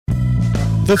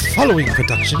The following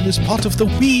production is part of the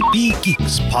We Be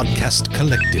Geeks podcast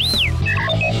collective.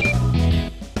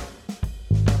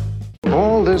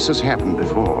 All this has happened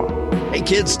before. Hey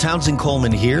kids, Townsend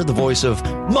Coleman here, the voice of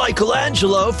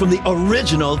Michelangelo from the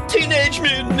original Teenage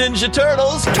Mutant Ninja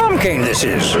Turtles. Tom Kane this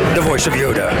is, the voice of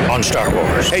Yoda on Star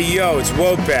Wars. Hey yo, it's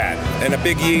Wobat, and a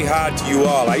big yeehaw to you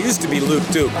all. I used to be Luke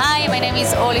Duke. Hi, my name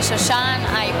is Oli Shoshan.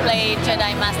 I play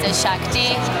Jedi Master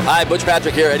Shakti. Hi, Butch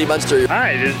Patrick here, Eddie Munster.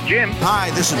 Hi, this is Jim. Hi,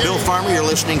 this is Bill Farmer. You're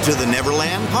listening to the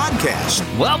Neverland podcast.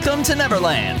 Welcome to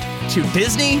Neverland, to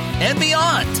Disney and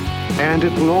beyond. And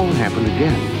it will all happen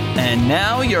again. And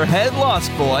now your head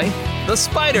lost boy, the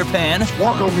Spider-Pan.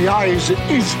 Walk on the eyes in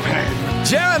each pan.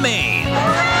 Jeremy.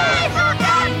 Hooray for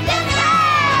Disneyland!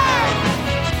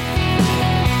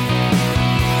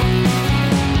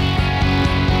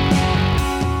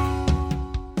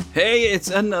 Hey, it's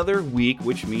another week,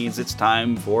 which means it's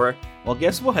time for, well,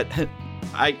 guess what?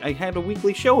 I had a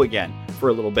weekly show again for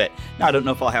a little bit. Now, I don't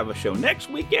know if I'll have a show next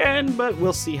weekend, but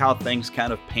we'll see how things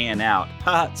kind of pan out.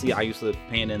 Ha! See, I used to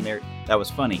pan in there. That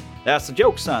was funny. That's the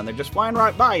joke, son. They're just flying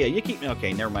right by you. You keep...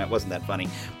 Okay, never mind. It wasn't that funny.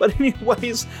 But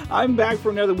anyways, I'm back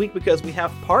for another week because we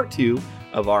have part 2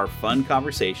 of our fun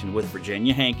conversation with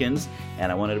Virginia Hankins,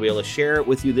 and I wanted to be able to share it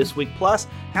with you this week. Plus,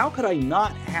 how could I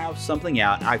not have something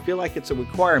out? I feel like it's a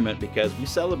requirement because we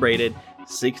celebrated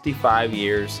 65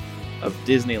 years of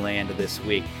Disneyland this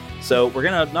week. So we're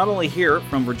going to not only hear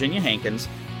from Virginia Hankins,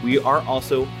 we are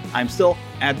also, I'm still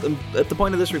at the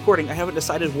point of this recording, I haven't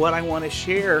decided what I want to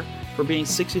share for being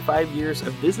 65 years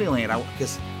of Disneyland,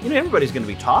 because, everybody's going to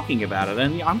be talking about it,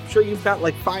 and I'm sure you've got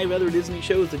like 5 other Disney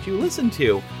shows that you listen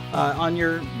to on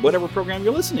your whatever program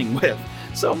you're listening with.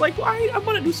 So I'm like, I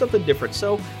want to do something different.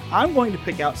 So I'm going to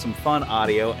pick out some fun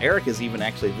audio. Eric is even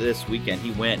actually this weekend,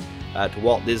 he went to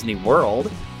Walt Disney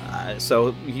World.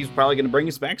 So he's probably going to bring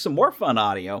us back some more fun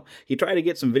audio. He tried to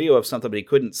get some video of something, but he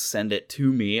couldn't send it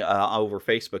to me over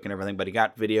Facebook and everything. But he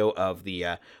got video of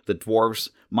the Dwarves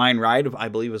Mine Ride, I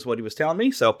believe is what he was telling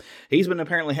me. So he's been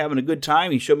apparently having a good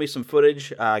time. He showed me some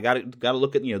footage. Got to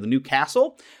look at the new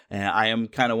castle. And I am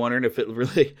kind of wondering if it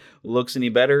really looks any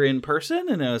better in person.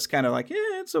 And it's kind of like,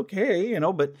 it's okay,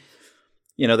 but.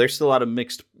 There's still a lot of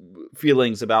mixed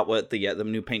feelings about what the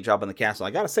new paint job on the castle.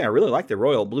 I gotta say, I really like the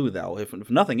royal blue, though.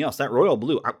 If nothing else, that royal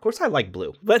blue. Of course, I like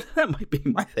blue, but that might be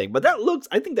my thing. But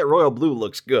I think that royal blue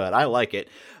looks good. I like it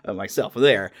myself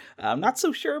there. I'm not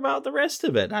so sure about the rest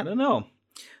of it. I don't know.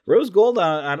 Rose gold,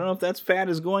 I don't know if that fad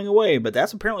is going away, but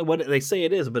that's apparently what they say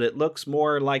it is. But it looks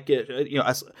more like it.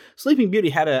 Sleeping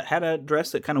Beauty had a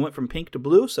dress that kind of went from pink to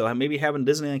blue, so maybe having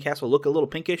Disneyland Castle look a little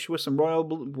pinkish with some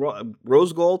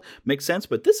rose gold makes sense.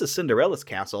 But this is Cinderella's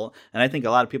castle, and I think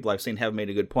a lot of people I've seen have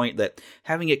made a good point that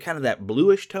having it kind of that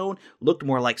bluish tone looked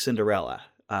more like Cinderella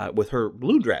with her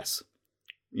blue dress.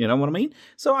 You know what I mean?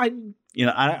 So I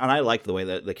like the way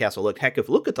that the castle looked. Heck,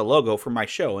 look at the logo for my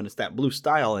show, and it's that blue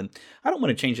style, and I don't want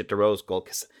to change it to rose gold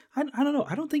because I don't know.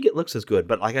 I don't think it looks as good.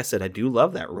 But like I said, I do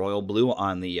love that royal blue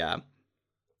on the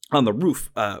roof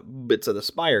bits of the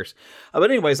spires. But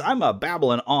anyways, I'm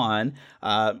babbling on.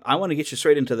 I want to get you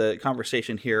straight into the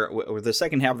conversation here, with the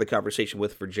second half of the conversation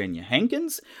with Virginia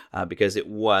Hankins, because it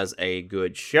was a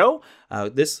good show.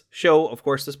 This show, of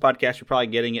course, this podcast, you're probably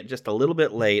getting it just a little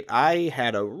bit late. I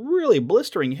had a really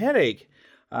blistering headache.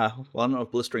 I don't know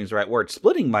if blistering is the right word.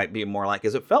 Splitting might be more like,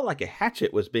 as it felt like a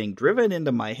hatchet was being driven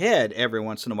into my head every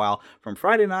once in a while from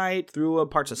Friday night through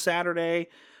parts of Saturday.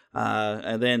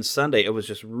 And then Sunday, it was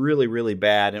just really, really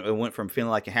bad. It went from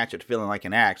feeling like a hatchet to feeling like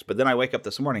an axe. But then I wake up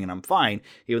this morning and I'm fine,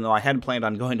 even though I hadn't planned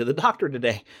on going to the doctor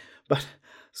today. But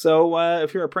so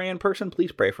if you're a praying person,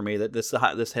 please pray for me that this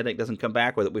headache doesn't come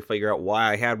back, or that we figure out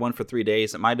why I had one for 3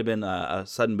 days. It might have been a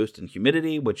sudden boost in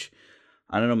humidity, which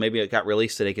I don't know, maybe it got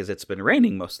released today because it's been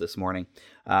raining most this morning.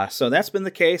 So that's been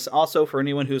the case. Also, for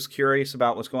anyone who's curious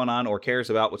about what's going on or cares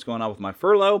about what's going on with my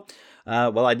furlough,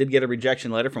 I did get a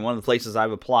rejection letter from one of the places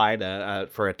I've applied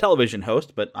for a television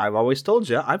host, but I've always told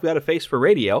you I've got a face for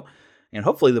radio and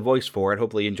hopefully the voice for it.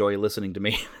 Hopefully you enjoy listening to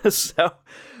me. So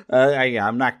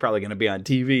I'm not probably going to be on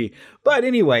TV. But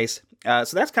anyways,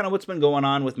 so that's kind of what's been going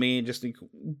on with me. Just a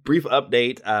brief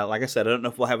update. Like I said, I don't know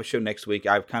if we'll have a show next week.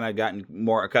 I've kind of gotten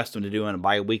more accustomed to doing a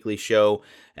bi-weekly show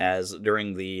as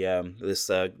during the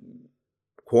this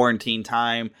quarantine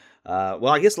time.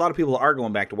 I guess a lot of people are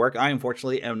going back to work. I,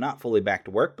 unfortunately, am not fully back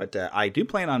to work, but I do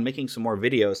plan on making some more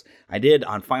videos. I did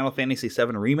on Final Fantasy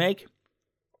VII Remake.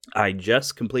 I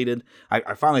just completed...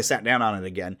 I finally sat down on it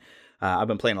again. I've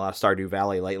been playing a lot of Stardew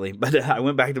Valley lately, but I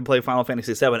went back to play Final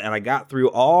Fantasy VII, and I got through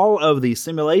all of the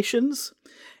simulations,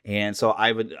 and so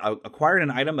I've acquired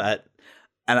an item.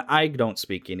 And I don't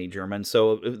speak any German,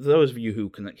 so those of you who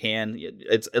can,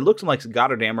 it looks like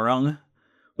Gotterdammerung,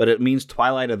 but it means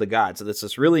Twilight of the Gods. So it's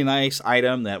this really nice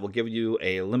item that will give you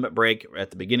a limit break at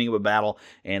the beginning of a battle,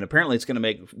 and apparently it's going to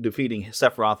make defeating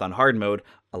Sephiroth on hard mode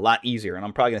a lot easier, and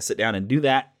I'm probably going to sit down and do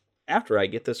that after I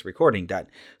get this recording done.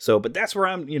 So, but that's where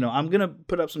I'm going to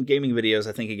put up some gaming videos,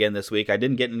 I think, again this week. I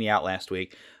didn't get any out last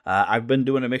week. I've been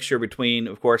doing a mixture between,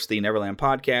 of course, the Neverland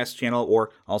podcast channel, or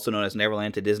also known as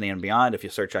Neverland to Disney and Beyond. If you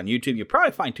search on YouTube, you'll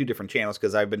probably find two different channels,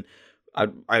 because I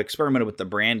experimented with the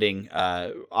branding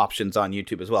options on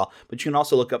YouTube as well. But you can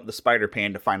also look up the Spider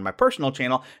Pan to find my personal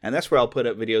channel, and that's where I'll put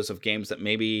up videos of games that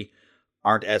maybe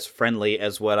aren't as friendly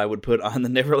as what I would put on the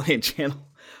Neverland channel.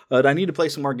 But I need to play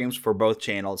some more games for both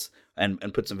channels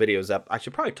and put some videos up. I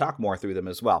should probably talk more through them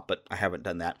as well, but I haven't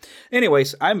done that.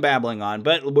 Anyways, I'm babbling on,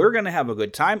 but we're going to have a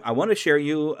good time. I want to share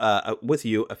with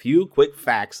you a few quick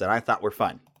facts that I thought were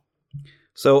fun.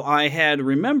 So I had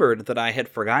remembered that I had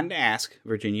forgotten to ask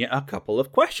Virginia a couple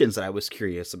of questions that I was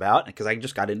curious about, because I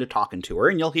just got into talking to her,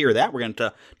 and you'll hear that. We're going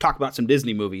to talk about some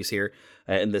Disney movies here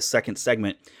in this second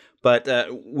segment. But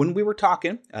when we were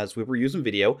talking, as we were using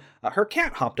video, her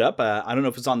cat hopped up. I don't know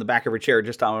if it's on the back of her chair or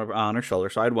just on her shoulder,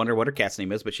 so I'd wonder what her cat's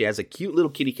name is. But she has a cute little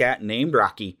kitty cat named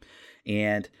Rocky.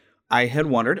 And I had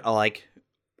wondered,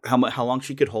 how long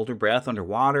she could hold her breath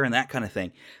underwater and that kind of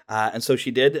thing. And so she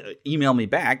did email me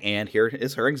back, and here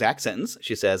is her exact sentence.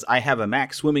 She says, I have a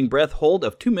max swimming breath hold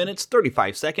of 2 minutes,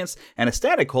 35 seconds, and a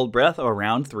static hold breath of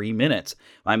around 3 minutes.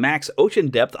 My max ocean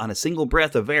depth on a single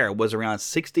breath of air was around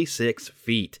 66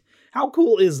 feet. How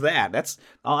cool is that? That's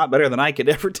a lot better than I could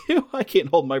ever do. I can't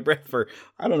hold my breath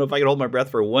I don't know if I can hold my breath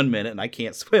for 1 minute, and I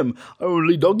can't swim.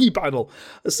 Only doggy paddle.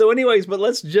 So anyways, but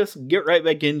let's just get right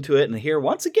back into it and hear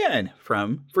once again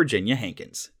from Virginia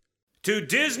Hankins. To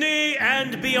Disney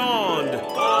and beyond.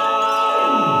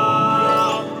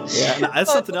 Yeah,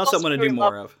 that's something else I'm going to do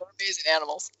more of. Amazing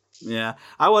animals. Yeah,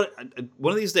 I want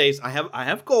one of these days. I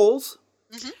have goals,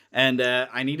 and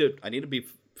I need to be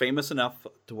famous enough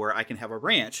to where I can have a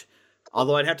ranch.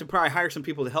 Although I'd have to probably hire some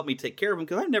people to help me take care of them,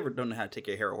 because I've never known how to take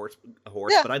care of a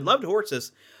horse. Yeah. But I loved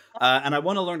horses, and I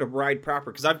want to learn to ride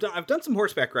proper, because I've done some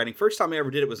horseback riding. First time I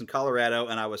ever did it was in Colorado,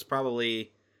 and I was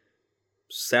probably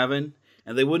 7,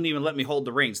 and they wouldn't even let me hold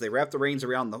the reins. They wrapped the reins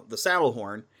around the saddle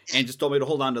horn and just told me to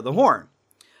hold on to the horn.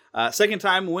 Second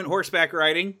time we went horseback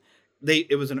riding.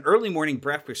 It was an early morning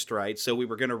breakfast ride, so we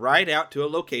were going to ride out to a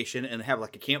location and have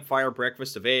like a campfire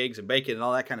breakfast of eggs and bacon and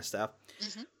all that kind of stuff.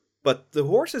 Mm-hmm. But the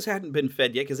horses hadn't been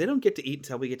fed yet, because they don't get to eat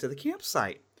until we get to the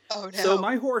campsite. Oh, no. So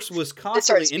my horse was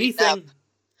constantly,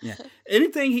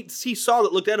 anything he saw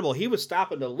that looked edible, he was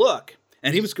stopping to look.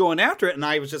 And he was going after it, and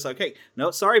I was just like, hey, no,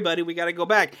 sorry, buddy, we got to go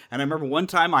back. And I remember one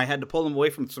time I had to pull him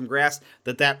away from some grass,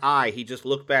 he just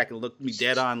looked back and looked me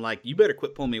dead on like, you better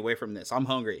quit pulling me away from this. I'm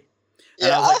hungry.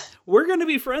 And I was like, we're going to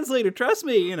be friends later, trust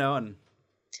me, and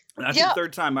I think the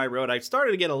third time I rode, I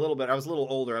started to get a little bit, I was a little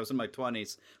older, I was in my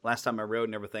 20s last time I rode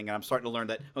and everything, and I'm starting to learn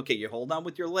that, okay, you hold on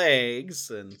with your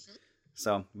legs, and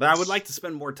so, but I would like to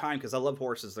spend more time, because I love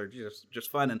horses, they're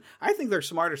just fun, and I think they're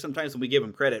smarter sometimes than we give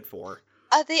them credit for.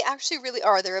 They actually really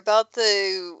are. They're about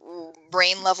the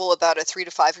brain level about a 3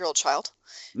 to 5 year old child.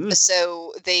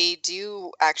 So they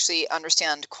do actually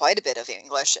understand quite a bit of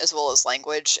English as well as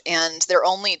language, and they're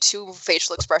only 2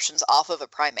 facial expressions off of a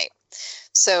primate.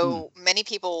 So many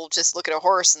people just look at a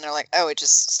horse and they're like, oh, it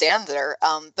just stands there.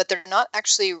 But they're not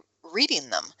actually reading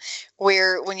them,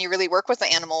 where when you really work with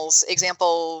the animals,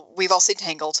 example, we've all seen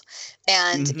Tangled,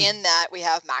 and in that we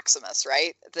have Maximus,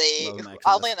 right?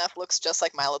 Oddly enough looks just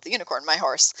like Milo the Unicorn, my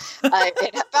horse. And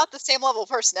about the same level of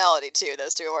personality too,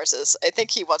 those 2 horses. I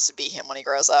think he wants to be him when he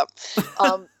grows up.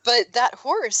 But that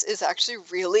horse is actually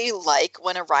really like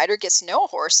when a rider gets to know a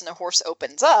horse and a horse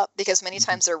opens up, because many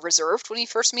times they're reserved when you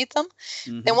first meet them.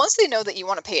 And once they know that you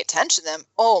want to pay attention to them,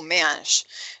 oh man,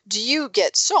 do you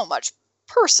get so much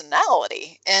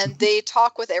personality. And they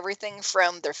talk with everything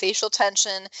from their facial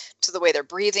tension to the way they're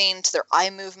breathing to their eye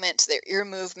movement to their ear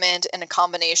movement, and a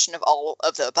combination of all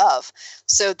of the above.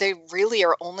 So they really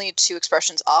are only 2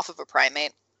 expressions off of a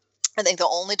primate. I think the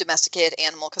only domesticated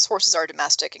animal, because horses are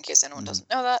domestic in case anyone doesn't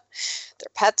know that, they're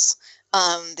pets.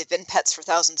 They've been pets for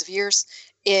thousands of years,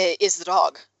 is the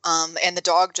dog. And the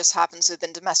dog just happens to have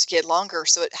been domesticated longer,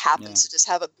 so it happens to just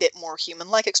have a bit more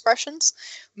human-like expressions.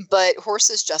 But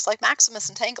horses, just like Maximus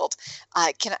in Tangled,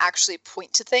 can actually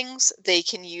point to things. They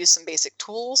can use some basic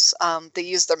tools. They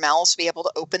use their mouths to be able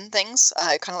to open things,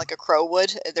 kind of like a crow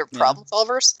would. They're problem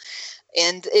solvers.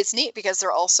 And it's neat because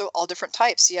they're also all different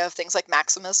types. You have things like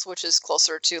Maximus, which is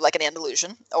closer to like an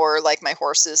Andalusian, or like my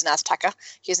horse is an Azteca.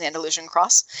 He's an Andalusian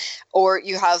cross. Or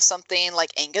you have something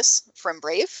like Angus from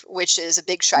Brave, which is a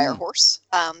big Shire horse,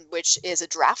 which is a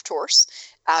draft horse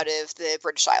out of the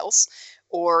British Isles.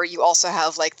 Or you also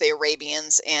have like the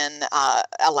Arabians in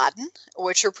Aladdin,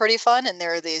 which are pretty fun. And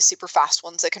they're the super fast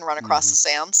ones that can run across the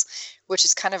sands, which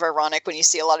is kind of ironic when you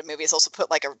see a lot of movies also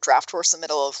put like a draft horse in the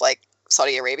middle of like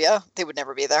Saudi Arabia. They would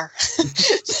never be there.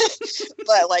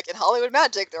 But like in Hollywood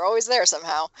magic, they're always there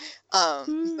somehow.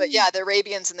 But yeah, the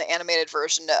Arabians in the animated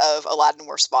version of Aladdin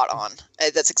were spot on.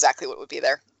 That's exactly what would be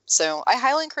there. So I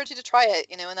highly encourage you to try it,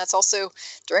 and that's also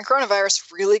during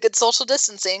coronavirus, really good social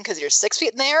distancing because you're 6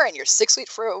 feet in the air and you're 6 feet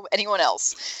from anyone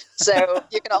else. So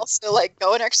you can also like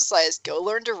go and exercise, go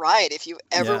learn to ride. If you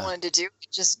ever wanted to do,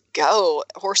 just go.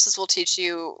 Horses will teach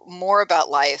you more about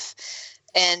life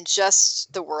and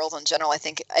just the world in general, I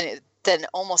think, than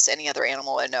almost any other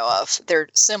animal I know of. They're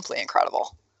simply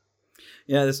incredible.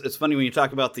 Yeah, it's funny when you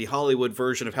talk about the Hollywood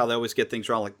version of how they always get things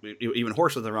wrong, like even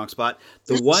horses in the wrong spot.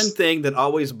 The one thing that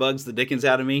always bugs the dickens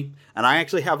out of me, and I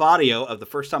actually have audio of the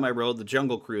first time I rode the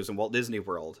Jungle Cruise in Walt Disney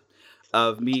World,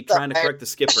 of me trying to correct the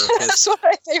skipper. That's one of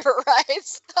my favorite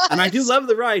rides. And I do love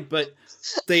the ride, but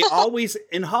they always,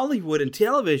 in Hollywood and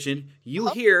television, you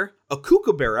hear a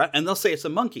kookaburra, and they'll say it's a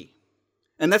monkey.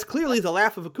 And that's clearly the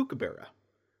laugh of a kookaburra.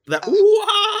 That,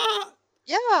 wah!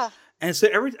 Yeah. And so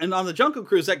and on the Jungle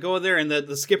Cruise, that go in there, and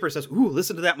the skipper says, "Ooh,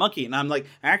 listen to that monkey." And I'm like,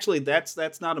 "Actually, that's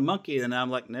not a monkey." And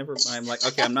I'm like, "Never." I'm like,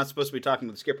 "Okay, I'm not supposed to be talking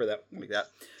to the skipper like that."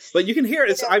 But you can hear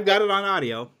it. I've got it on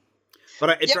audio,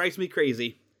 but it drives me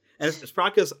crazy. And it's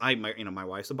probably because my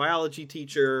wife's a biology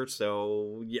teacher,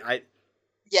 so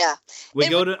we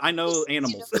go to. I know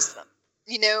animals.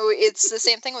 It's the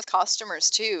same thing with costumers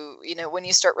too. When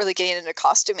you start really getting into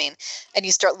costuming and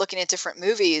you start looking at different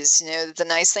movies, the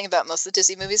nice thing about most of the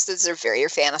Disney movies is they're very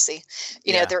fantasy.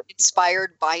 They're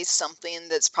inspired by something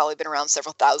that's probably been around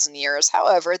several thousand years.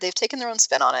 However, they've taken their own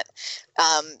spin on it.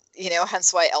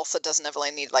 Hence why Elsa doesn't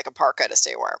really need like a parka to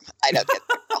stay warm. I don't get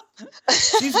that.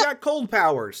 She's got cold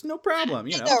powers. No problem.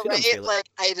 Right? Like,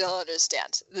 I don't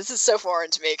understand. This is so foreign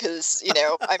to me because,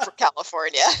 I'm from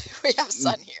California. We have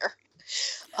sun here.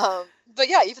 But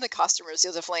yeah, even the costumers,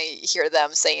 you'll definitely hear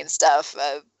them saying stuff.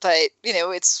 But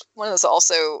it's one of those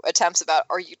also attempts about,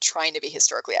 are you trying to be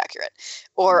historically accurate?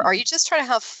 Or are you just trying to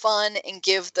have fun and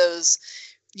give those,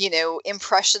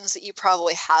 impressions that you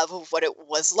probably have of what it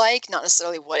was like, not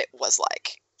necessarily what it was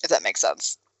like, if that makes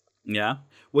sense. Yeah.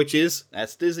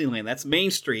 That's Disneyland. That's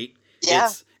Main Street.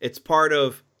 Yeah. It's part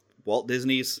of Walt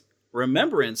Disney's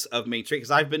remembrance of Main Street.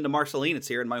 Because I've been to Marceline. It's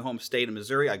here in my home state of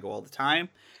Missouri. I go all the time.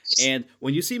 And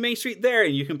when you see Main Street there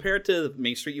and you compare it to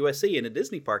Main Street USA in a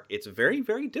Disney park, it's very,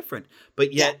 very different.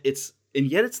 But yet it's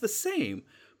the same.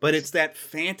 But it's that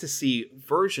fantasy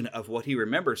version of what he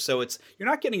remembers. So you're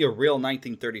not getting a real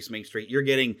 1930s Main Street. You're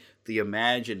getting the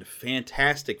imagined,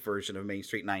 fantastic version of Main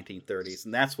Street 1930s.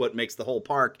 And that's what makes the whole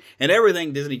park and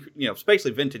everything Disney,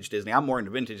 especially vintage Disney. I'm more into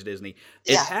vintage Disney.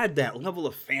 It had that level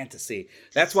of fantasy.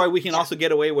 That's why we can also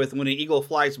get away with when an eagle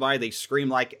flies by, they scream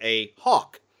like a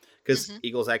hawk. Because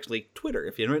eagles actually twitter.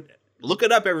 If you look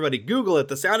it up, everybody, Google it.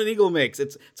 The sound an eagle makes.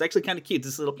 It's actually kind of cute.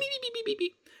 This little beep, beep, beep, beep,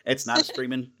 beep. It's not a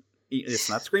screaming. It's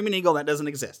not screaming eagle. That doesn't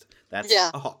exist. That's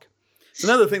a hawk. It's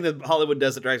another thing that Hollywood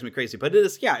does that drives me crazy. But it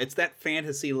is, it's that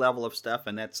fantasy level of stuff,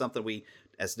 and that's something we,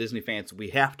 as Disney fans, we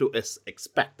have to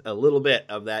expect a little bit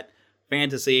of that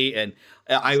fantasy. And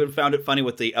I even found it funny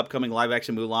with the upcoming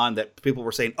live-action Mulan that people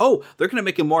were saying, "Oh, they're going to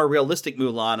make a more realistic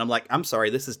Mulan." I'm like, I'm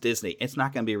sorry, this is Disney. It's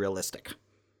not going to be realistic.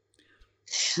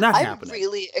 I'm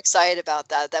really excited about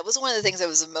that. That was one of the things I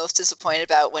was most disappointed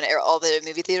about when all the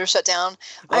movie theaters shut down.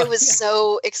 I was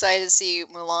so excited to see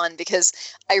Mulan because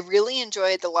I really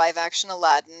enjoyed the live action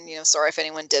Aladdin. Sorry if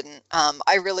anyone didn't.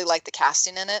 I really liked the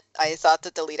casting in it. I thought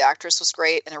that the lead actress was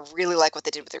great, and I really like what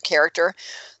they did with her character.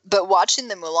 But watching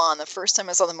the Mulan, the first time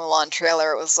I saw the Mulan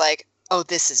trailer, it was like, oh,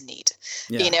 this is neat.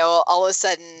 Yeah. All of a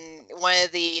sudden, one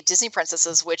of the Disney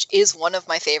princesses, which is one of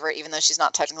my favorite, even though she's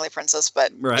not technically a princess,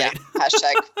 but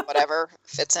hashtag whatever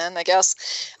fits in, I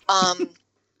guess.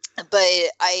 But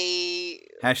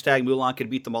hashtag Mulan could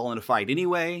beat them all in a fight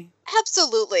anyway.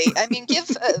 Absolutely. I mean,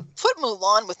 put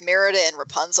Mulan with Merida and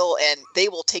Rapunzel, and they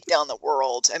will take down the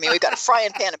world. I mean, we've got a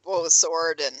frying pan and bow with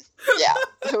sword, and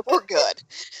we're good.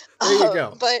 There you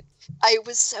go. But I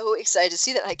was so excited to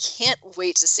see that. I can't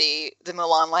wait to see the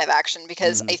Mulan live action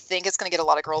because I think it's going to get a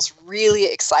lot of girls really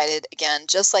excited again,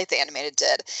 just like the animated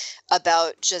did,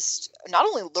 about just not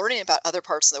only learning about other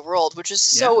parts of the world, which is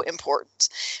so important,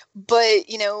 but,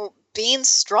 you know, being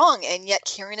strong and yet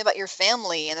caring about your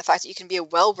family and the fact that you can be a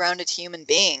well-rounded human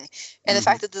being and the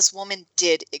fact that this woman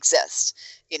did exist,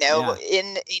 you know,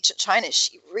 in ancient China,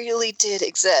 she really did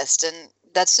exist. And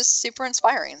that's just super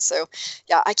inspiring. So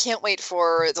yeah, I can't wait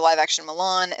for the live action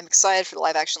Mulan. I'm excited for the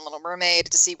live action Little Mermaid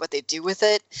to see what they do with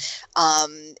it.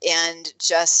 And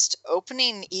just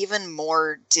opening even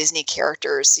more Disney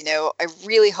characters. You know, I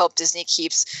really hope Disney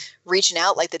keeps reaching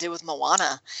out like they did with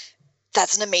Moana.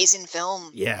 That's an amazing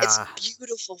film. Yeah. It's a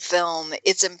beautiful film.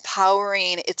 It's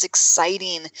empowering. It's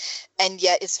exciting. And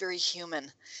yet it's very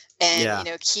human. And, you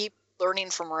know, keep learning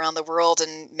from around the world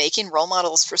and making role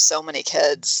models for so many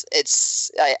kids.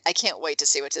 I can't wait to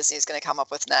see what Disney's going to come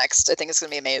up with next. I think it's going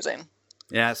to be amazing.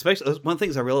 Yeah, especially one of the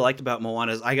things I really liked about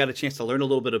Moana is I got a chance to learn a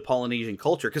little bit of Polynesian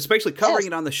culture, because especially covering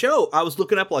it on the show, I was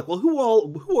looking up like, well,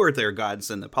 who are their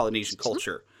gods in the Polynesian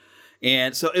culture?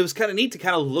 And so it was kind of neat to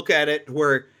kind of look at it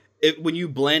where when you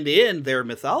blend in their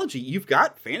mythology, you've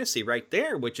got fantasy right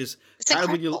there, which is kind of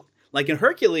when you like in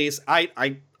Hercules.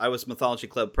 I was mythology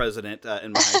club president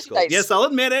in my high school. Nice. Yes, I'll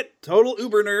admit it. Total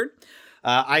uber nerd.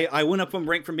 I went up from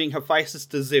rank from being Hephaestus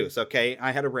to Zeus. Okay,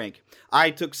 I had a rank.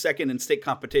 I took second in state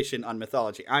competition on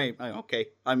mythology. I'm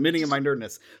admitting my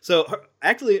nerdness. So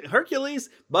actually,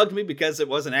 Hercules bugged me because it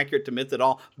wasn't accurate to myth at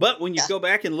all. But when you go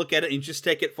back and look at it and just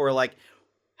take it for like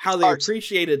how they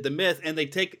appreciated the myth, and they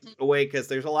take it away because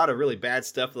there's a lot of really bad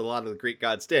stuff that a lot of the Greek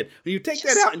gods did. When you take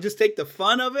that out and just take the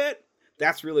fun of it,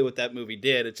 that's really what that movie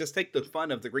did. It just take the fun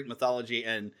of the Greek mythology,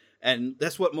 and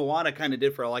that's what Moana kind of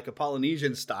did for like a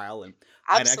Polynesian style. And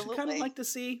I'd actually kind of like to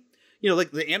see, you know,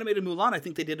 like the animated Mulan. I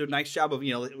think they did a nice job of,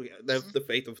 you know, the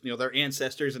faith of, you know, their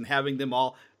ancestors and having them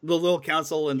all, the little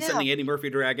council and sending Eddie Murphy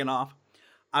Dragon off.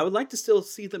 I would like to still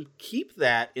see them keep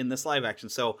that in this live action.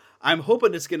 So I'm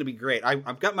hoping it's going to be great.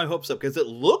 I've got my hopes up because it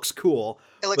looks cool.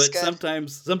 It looks good.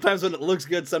 Sometimes when it looks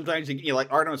good, sometimes you know, like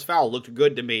Artemis Fowl looked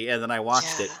good to me, and then I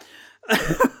watched it.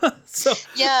 So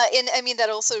yeah, and I mean that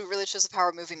also really shows the power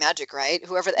of movie magic, right?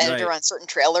 Whoever the editor on certain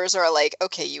trailers are like,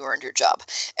 okay, you earned your job,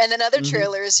 and then other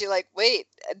trailers you're like, wait,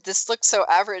 this looks so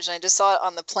average, and I just saw it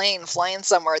on the plane flying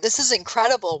somewhere. This is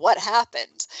incredible. What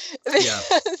happened?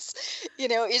 Because you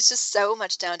know, it's just so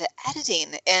much down to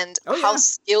editing and how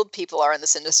skilled people are in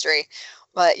this industry.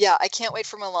 But yeah, I can't wait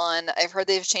for Mulan. I've heard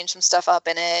they've changed some stuff up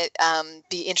in it.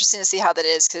 Be interesting to see how that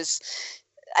is, because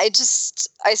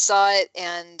I saw it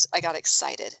and I got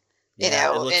excited, you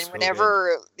know, and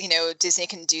whenever, you know, Disney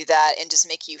can do that and just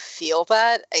make you feel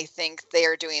that, I think they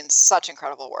are doing such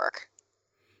incredible work.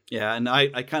 Yeah. And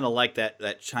I kind of like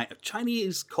that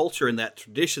Chinese culture and that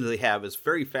tradition that they have is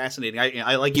very fascinating.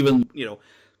 I like even, you know,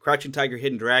 Crouching Tiger,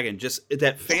 Hidden Dragon, just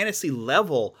that fantasy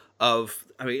level of,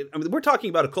 I mean, we're talking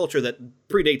about a culture that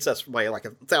predates us by like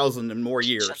 1,000 and more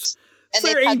years. And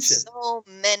they've had so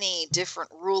many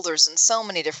different rulers and so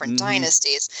many different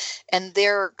dynasties, and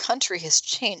their country has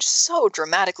changed so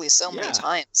dramatically so many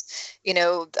times. You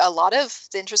know, a lot of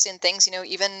the interesting things, you know,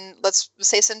 even let's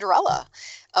say Cinderella.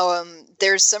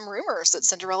 There's some rumors that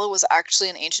Cinderella was actually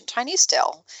an ancient Chinese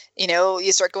tale. You know,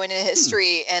 you start going into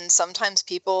history, and sometimes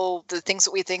people, the things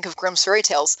that we think of Grimm's fairy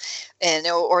tales, and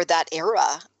or that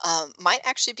era, might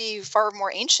actually be far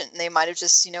more ancient. And they might have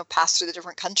just, you know, passed through the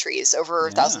different countries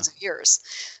over thousands of years.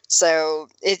 So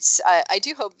it's, I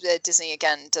do hope that Disney,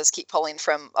 again, does keep pulling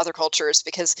from other cultures,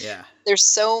 because there's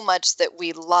so much that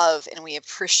we love and we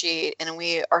appreciate and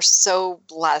we are so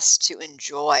blessed to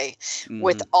enjoy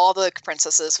with all the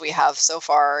princesses we have so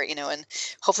far, you know, and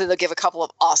hopefully they'll give a couple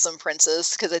of awesome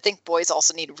princes, because I think boys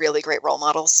also need really great role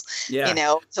models, you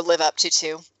know, to live up to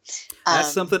too.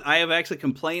 That's something I have actually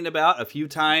complained about a few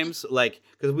times, like,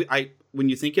 because when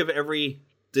you think of every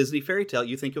Disney fairy tale,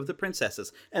 you think of the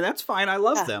princesses, and that's fine. I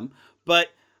love them, but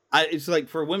it's like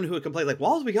for women who would complain, like,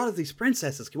 well, we got these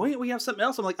princesses. Can we have something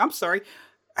else? I'm like, I'm sorry.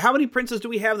 How many princes do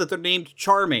we have that they're named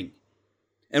Charming?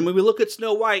 And when we look at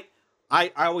Snow White,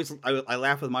 I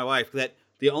laugh with my wife that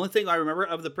the only thing I remember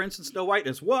of the Prince in Snow White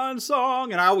is one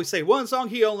song, and I always say one song.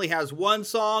 He only has one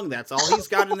song. That's all he's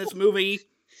got in this movie.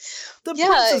 The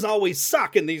princes always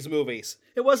suck in these movies.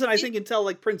 It wasn't, I think, until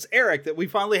like Prince Eric that we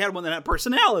finally had one that had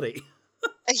personality.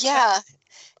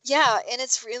 Yeah, and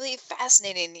it's really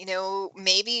fascinating.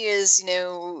 Maybe as,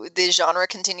 the genre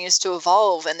continues to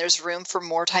evolve and there's room for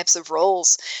more types of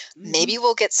roles, maybe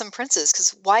we'll get some princes.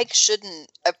 Because why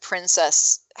shouldn't a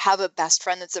princess have a best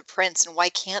friend that's a prince? And why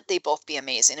can't they both be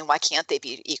amazing? And why can't they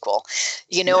be equal?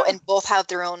 And both have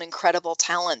their own incredible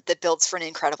talent that builds for an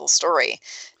incredible story,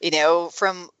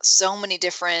 from so many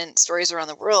different stories around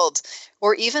the world.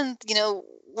 Or even,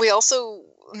 we also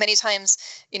many times,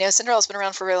 Cinderella's been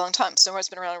around for a really long time. Snow White's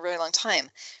been around a really long time.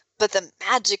 But the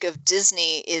magic of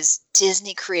Disney is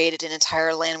Disney created an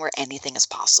entire land where anything is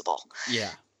possible.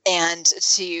 Yeah. And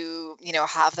to,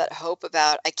 have that hope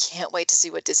about, I can't wait to see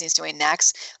what Disney's doing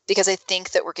next, because I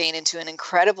think that we're getting into an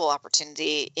incredible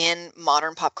opportunity in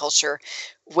modern pop culture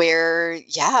where,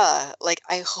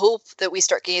 I hope that we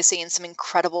start seeing some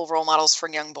incredible role models for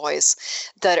young boys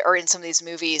that are in some of these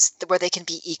movies where they can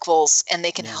be equals and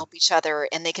they can help each other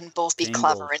and they can both be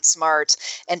clever and smart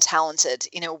and talented.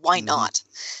 Why not?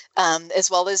 As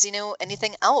well as,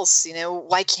 anything else,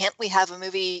 why can't we have a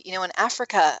movie, in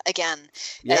Africa again?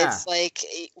 Yeah. It's like,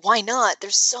 why not?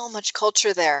 There's so much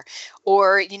culture there.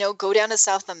 Or, go down to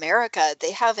South America.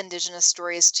 They have indigenous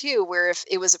stories too, where if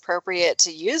it was appropriate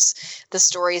to use the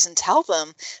stories and tell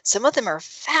them, some of them are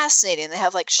fascinating. They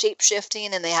have like shape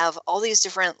shifting and they have all these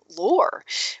different lore,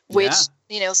 which,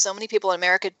 so many people in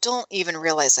America don't even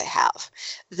realize they have,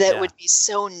 that would be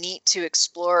so neat to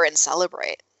explore and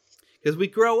celebrate. Because we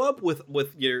grow up with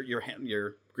your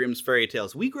Grimm's fairy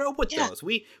tales. We grow up with those.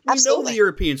 We know the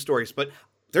European stories, but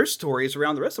there's stories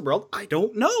around the rest of the world I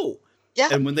don't know. Yeah.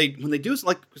 And when they do,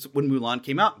 like when Mulan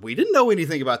came out, we didn't know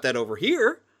anything about that over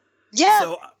here. Yeah.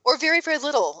 So, or very, very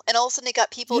little. And all of a sudden it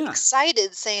got people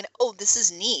excited saying, oh, this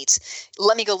is neat.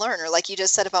 Let me go learn. Or like you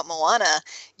just said about Moana,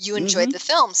 you enjoyed the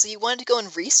film. So you wanted to go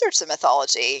and research the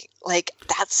mythology. Like,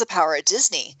 that's the power of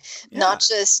Disney. Yeah. Not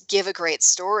just give a great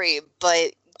story,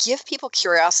 but give people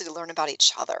curiosity to learn about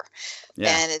each other. Yeah.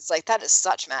 And it's like, that is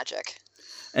such magic.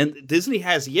 And Disney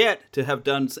has yet to have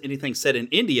done anything set in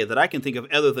India that I can think of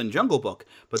other than Jungle Book.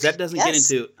 But that doesn't get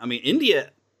into,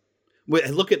 India,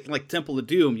 look at like Temple of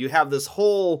Doom. You have this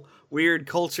whole weird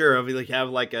culture of, like, you have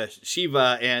like a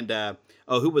Shiva and,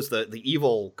 who was the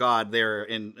evil god there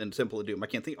in Temple of Doom? I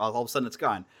can't think, all of a sudden it's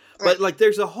gone. Right. But like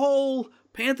there's a whole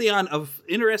pantheon of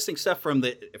interesting stuff from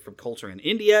culture in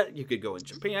India. You could go in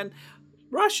Japan.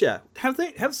 Russia.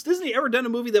 Has Disney ever done a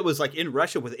movie that was like in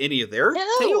Russia with any of their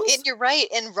tales? And you're right.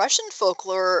 And Russian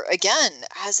folklore, again,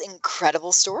 has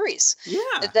incredible stories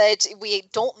that we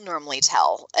don't normally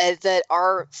tell that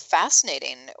are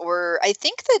fascinating. Or I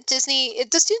think that does Disney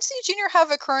Junior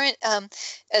have a current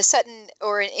set in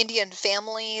or an Indian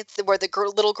family where the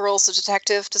little girl's a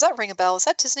detective? Does that ring a bell? Is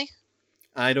that Disney?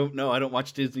 I don't know. I don't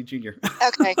watch Disney Junior.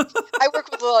 Okay. I work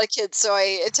with a lot of kids, so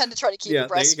I tend to try to keep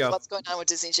abreast of what's going on with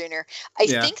Disney Junior. I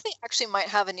think they actually might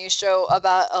have a new show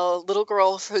about a little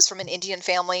girl who's from an Indian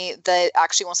family that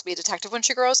actually wants to be a detective when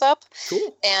she grows up.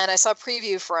 Cool. And I saw a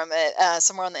preview from it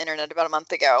somewhere on the internet about a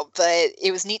month ago, but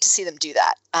it was neat to see them do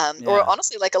that. Or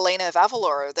honestly, like Elena of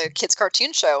Avalor, the kids'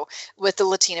 cartoon show with the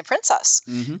Latina princess.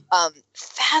 Mm-hmm.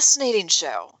 Fascinating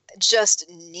show. Just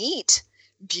neat.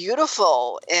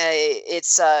 Beautiful.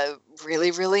 It's really,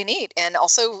 really neat, and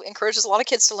also encourages a lot of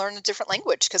kids to learn a different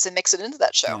language because they mix it into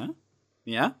that show.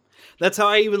 Yeah. That's how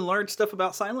I even learned stuff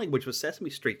about sign language with Sesame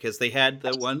Street, because they had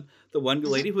the one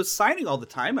lady who was signing all the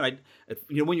time, and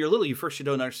when you're little, you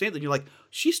don't understand. Then you're like,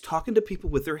 she's talking to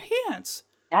people with her hands.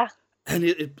 Yeah. And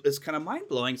it's kind of mind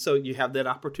blowing. So you have that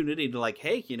opportunity to like,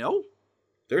 hey,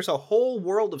 there's a whole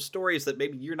world of stories that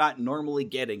maybe you're not normally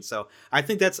getting. So I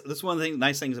think that's one of the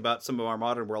nice things about some of our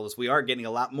modern world is we are getting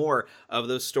a lot more of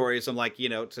those stories. I'm like,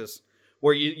 just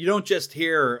where you don't just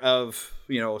hear of,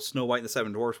 Snow White and the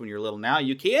Seven Dwarfs when you're little. Now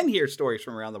you can hear stories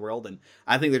from around the world. And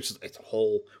I think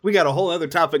we got a whole other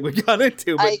topic we got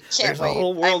into, but there's a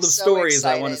whole world of stories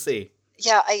I want to see.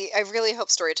 Yeah, I really hope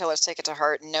storytellers take it to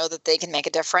heart and know that they can make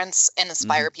a difference and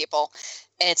inspire people.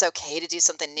 And it's okay to do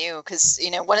something new because,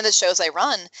 one of the shows I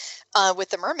run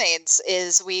with the mermaids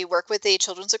is we work with a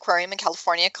children's aquarium in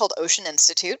California called Ocean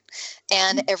Institute.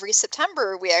 And every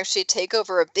September, we actually take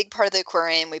over a big part of the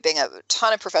aquarium. We bring a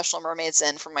ton of professional mermaids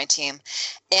in from my team.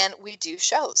 And we do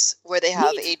shows where they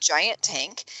have a giant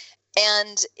tank.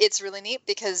 And it's really neat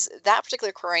because that particular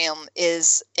aquarium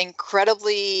is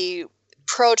incredibly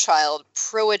pro-child,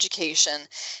 pro-education,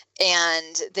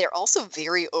 and they're also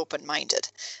very open-minded,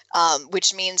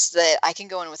 which means that I can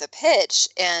go in with a pitch,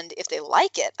 and if they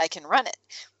like it, I can run it.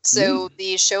 So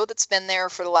the show that's been there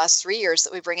for the last 3 years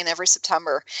that we bring in every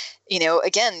September,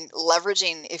 again,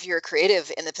 leveraging, if you're a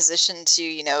creative in the position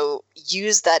to,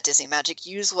 use that Disney magic,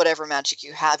 use whatever magic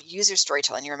you have, use your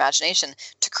storytelling, your imagination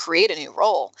to create a new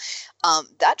role.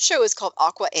 That show is called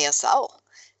Aqua ASL.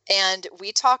 And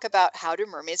we talk about how do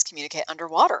mermaids communicate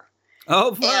underwater.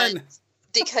 Oh, fun. And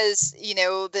because,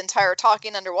 the entire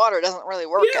talking underwater doesn't really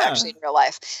work actually in real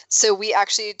life. So we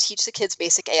actually teach the kids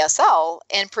basic ASL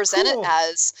and present it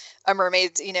as a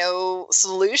mermaid,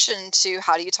 solution to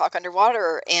how do you talk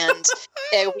underwater. And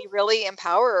we really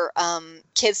empower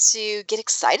kids to get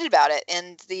excited about it.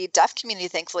 And the deaf community,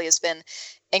 thankfully, has been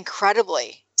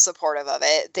incredibly supportive of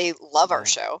it. They love our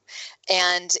show.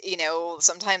 And,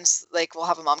 sometimes we'll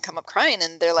have a mom come up crying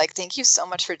and they're like, thank you so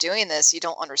much for doing this. You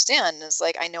don't understand. And it's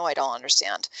like, I know I don't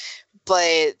understand.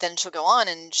 But then she'll go on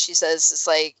and she says, it's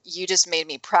like, you just made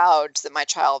me proud that my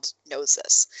child knows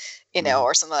this,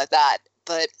 or something like that.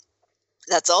 But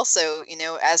that's also,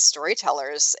 as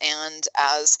storytellers and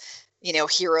as,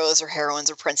 heroes or heroines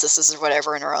or princesses or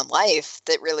whatever in our own life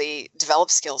that really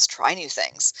develop skills, try new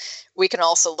things. We can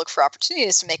also look for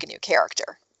opportunities to make a new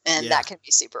character. And that can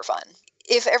be super fun.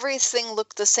 If everything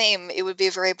looked the same, it would be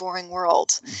a very boring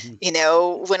world. When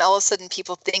all of a sudden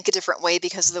people think a different way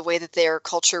because of the way that their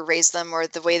culture raised them or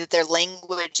the way that their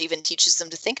language even teaches them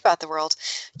to think about the world,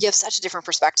 you have such a different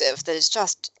perspective that is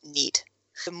just neat.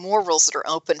 The more rules that are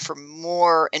open for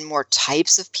more and more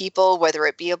types of people, whether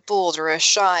it be a bold or a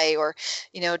shy or,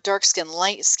 dark-skinned,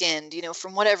 light-skinned,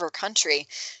 from whatever country,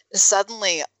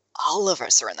 suddenly all of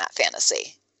us are in that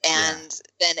fantasy. And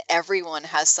then everyone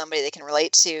has somebody they can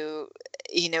relate to,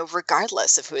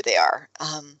 regardless of who they are.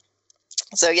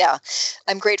 So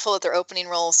I'm grateful that they're opening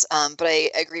roles, but I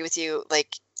agree with you.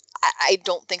 I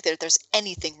don't think that there's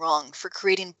anything wrong for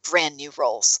creating brand new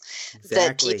roles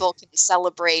that people can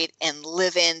celebrate and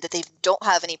live in, that they don't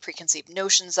have any preconceived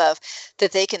notions of,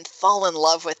 that they can fall in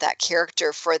love with that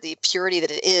character for the purity that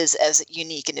it is as a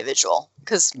unique individual.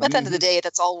 Because at the end of the day,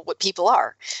 that's all what people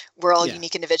are. We're all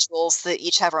unique individuals that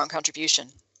each have our own contribution.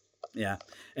 Yeah.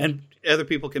 And other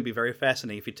people can be very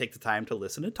fascinating if you take the time to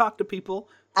listen and talk to people.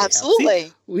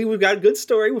 Absolutely. We've got a good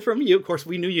story from you. Of course,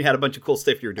 we knew you had a bunch of cool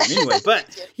stuff you were doing anyway,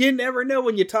 but you never know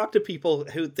when you talk to people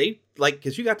who they like,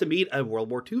 because you got to meet a World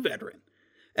War II veteran.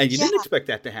 And you didn't expect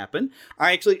that to happen.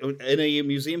 I actually, in a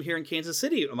museum here in Kansas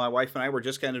City, my wife and I were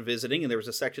just kind of visiting, and there was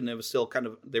a section that was still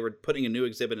they were putting a new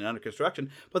exhibit in under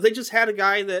construction, but they just had a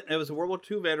guy that was a World War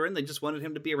II veteran. They just wanted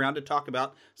him to be around to talk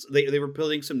about, they were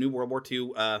building some new World War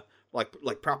II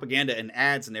like propaganda and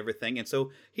ads and everything. And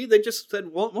so they just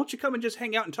said, well, won't you come and just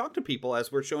hang out and talk to people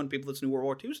as we're showing people this new World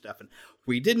War II stuff? And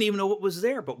we didn't even know what was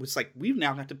there, but it's like, we've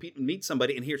now got to meet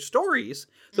somebody and hear stories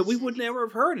that we would never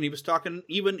have heard. And he was talking,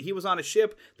 he was on a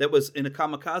ship that was in a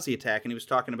kamikaze attack, and he was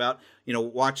talking about,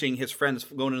 watching his friends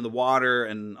going into the water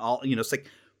and all, it's like,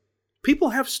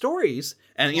 people have stories,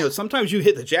 and, sometimes you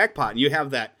hit the jackpot and you have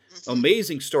that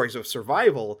amazing stories of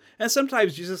survival. And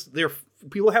sometimes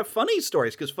people have funny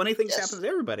stories because funny things happen to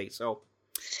everybody. So,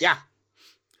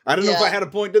 I don't know if I had a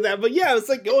point to that, but it's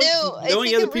like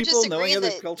knowing other people, knowing other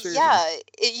cultures.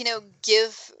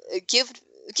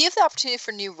 Give the opportunity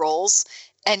for new roles,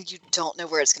 and you don't know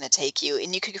where it's going to take you,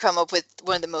 and you could come up with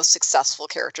one of the most successful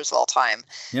characters of all time.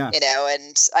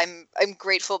 And I'm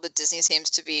grateful that Disney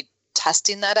seems to be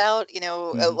testing that out.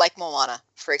 Like Moana,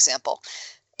 for example,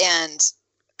 and.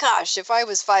 Gosh, if I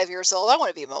was 5 years old, I want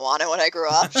to be Moana when I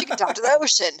grow up. She can talk to the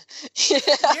ocean. She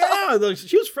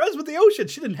was friends with the ocean.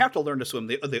 She didn't have to learn to swim.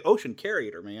 The ocean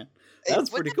carried her, man. That's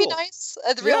pretty cool. Wouldn't that be nice?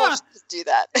 The real ocean do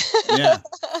that.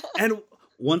 And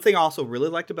one thing I also really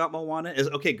liked about Moana is,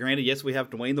 okay, granted, yes, we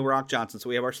have Dwayne "The Rock" Johnson, so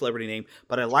we have our celebrity name,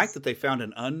 but I like that they found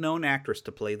an unknown actress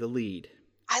to play the lead.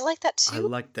 I like that too. I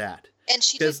like that. And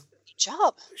she did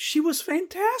job. She was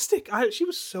fantastic. She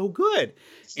was so good.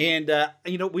 And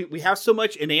we have so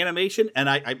much in animation, and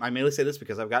I mainly say this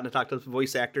because I've gotten to talk to the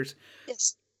voice actors.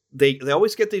 Yes. They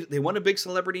always get they want a big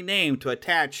celebrity name to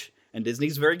attach, and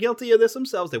Disney's very guilty of this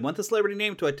themselves. They want the celebrity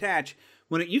name to attach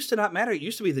when it used to not matter. It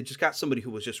used to be they just got somebody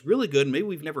who was just really good, and maybe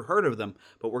we've never heard of them,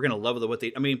 but we're going to love what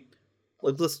they. I mean,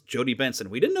 let's Jodie Benson.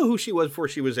 We didn't know who she was before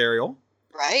she was Ariel.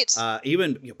 Right.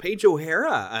 Even Paige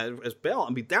O'Hara as Belle.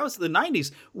 I mean, that was the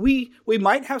 90s. We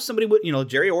might have somebody with,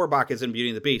 Jerry Orbach is in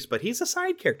Beauty and the Beast, but he's a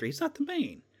side character. He's not the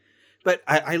main. But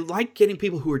I like getting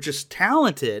people who are just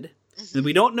talented, and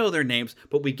we don't know their names,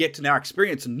 but we get to now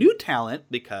experience new talent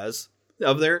because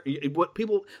of their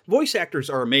voice actors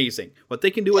are amazing. What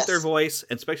they can do with their voice,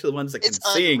 and especially the ones that can sing.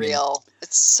 It's unreal.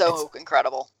 It's so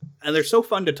incredible. And they're so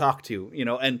fun to talk to,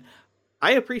 and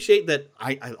I appreciate that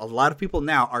a lot of people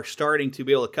now are starting to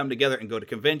be able to come together and go to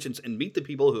conventions and meet the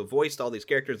people who have voiced all these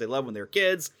characters they love when they were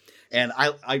kids. And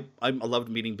I loved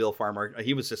meeting Bill Farmer.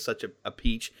 He was just such a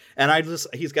peach. And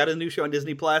he's got a new show on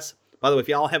Disney Plus. By the way, if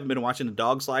y'all haven't been watching A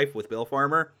Dog's Life with Bill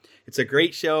Farmer, it's a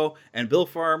great show. And Bill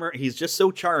Farmer, he's just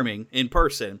so charming in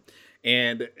person.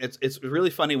 And it's really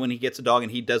funny when he gets a dog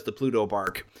and he does the Pluto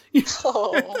bark.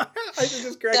 Oh,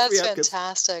 that's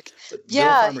fantastic. Bill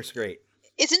Farmer's great.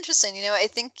 It's interesting, I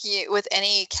think with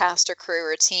any cast or crew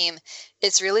or team,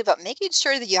 it's really about making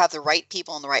sure that you have the right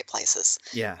people in the right places.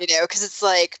 Yeah. Because it's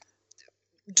like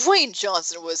Dwayne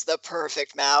Johnson was the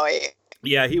perfect Maui.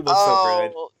 Yeah, he was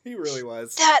so good. He really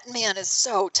was. That man is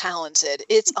so talented.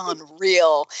 It's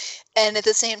unreal. And at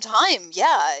the same time,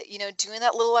 doing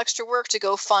that little extra work to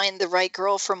go find the right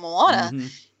girl from Moana,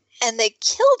 and they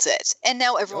killed it. And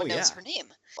now everyone knows her name.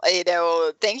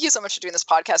 Thank you so much for doing this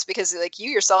podcast, because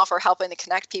you yourself are helping to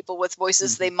connect people with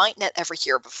voices they might not ever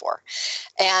hear before.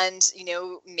 And,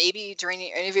 maybe during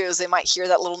your interviews, they might hear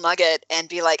that little nugget and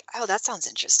be like, oh, that sounds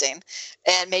interesting.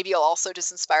 And maybe you'll also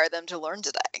just inspire them to learn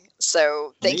today.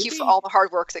 So thank you for all the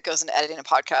hard work that goes into editing a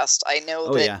podcast. I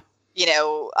know that,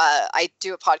 I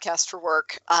do a podcast for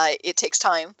work. It takes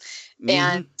time.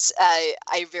 And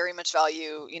I very much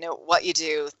value, what you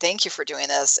do. Thank you for doing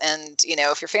this. And,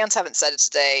 if your fans haven't said it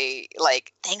today,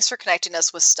 thanks for connecting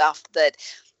us with stuff that,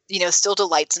 still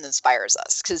delights and inspires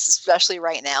us. Because especially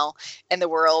right now in the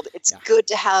world, it's good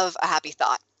to have a happy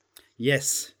thought.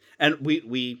 Yes. And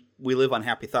we live on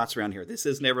happy thoughts around here. This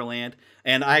is Neverland.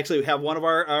 And I actually have one of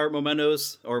our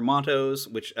mementos or mottos,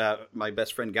 which my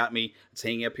best friend got me. It's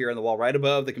hanging up here on the wall right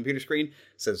above the computer screen. It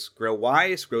says, grow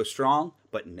wise, grow strong,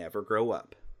 but never grow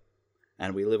up.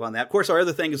 And we live on that. Of course, our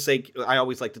other thing is I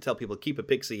always like to tell people, keep a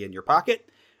pixie in your pocket.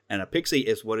 And a pixie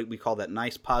is what we call that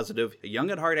nice, positive, young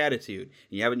at heart attitude. And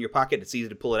you have it in your pocket. It's easy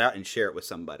to pull it out and share it with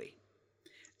somebody.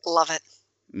 Love it.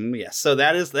 Yes. So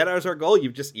that is our goal.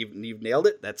 You've nailed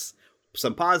it. That's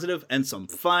some positive and some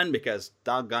fun, because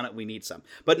doggone it, we need some.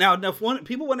 But now if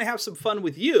people want to have some fun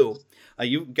with you,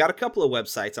 you've got a couple of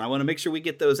websites, and I want to make sure we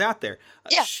get those out there.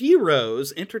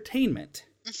 She-Rose Entertainment.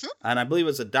 And I believe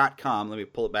it's a .com. Let me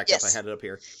pull it back up. I had it up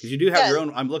here. Because you do have your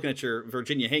own. I'm looking at your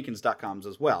VirginiaHankins.coms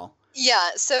as well. Yeah,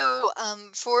 so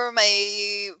for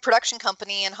my production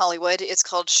company in Hollywood, it's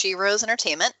called She-Rose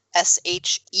Entertainment,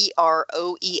 SHEROES.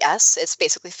 It's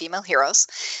basically female heroes.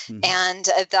 And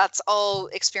that's all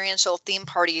experiential theme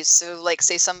parties. So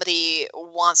say somebody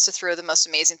wants to throw the most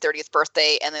amazing 30th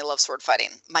birthday and they love sword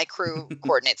fighting. My crew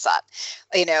coordinates that.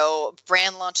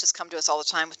 Brand launches come to us all the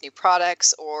time with new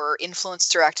products or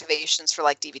influencer activations for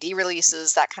DVD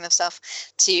releases, that kind of stuff,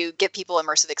 to get people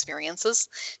immersive experiences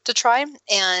to try.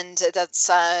 And that's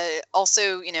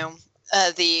also,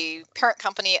 the parent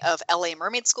company of LA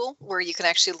Mermaid School, where you can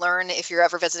actually learn if you're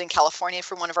ever visiting California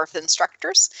from one of our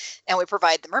instructors. And we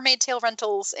provide the mermaid tail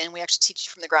rentals, and we actually teach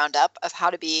you from the ground up of how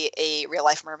to be a real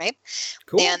life mermaid.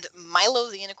 Cool. And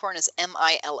Milo the Unicorn is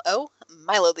MILO,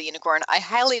 Milo the Unicorn. I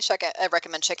highly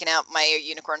recommend checking out my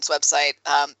unicorn's website.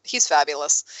 He's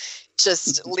fabulous.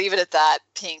 Just leave it at that.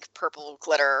 Pink, purple,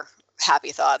 glitter,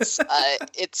 happy thoughts.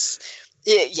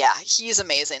 Yeah, he's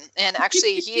amazing. And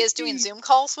actually, he is doing Zoom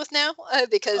calls with now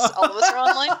because all of us are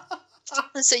online.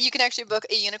 So you can actually book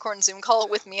a unicorn Zoom call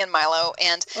with me and Milo,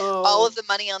 and all of the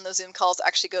money on those Zoom calls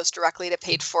actually goes directly to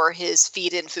paid for his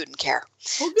feed and food and care.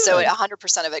 So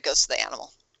 100% of it goes to the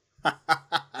animal.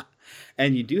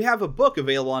 And you do have a book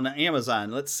available on Amazon.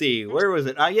 Let's see, where was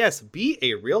it? Yes, Be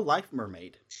a Real Life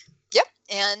Mermaid.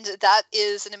 And that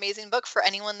is an amazing book for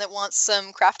anyone that wants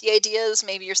some crafty ideas.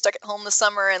 Maybe you're stuck at home this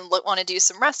summer and want to do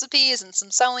some recipes and some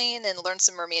sewing and learn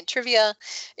some mermaid trivia.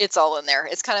 It's all in there.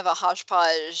 It's kind of a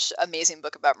hodgepodge, amazing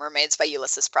book about mermaids by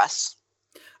Ulysses Press.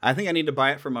 I think I need to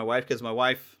buy it for my wife, because my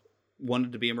wife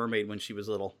wanted to be a mermaid when she was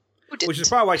little. Which is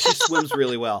probably why she swims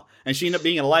really well. And she ended up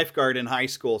being a lifeguard in high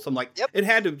school. So I'm like, it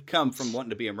had to come from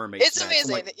wanting to be a mermaid. It's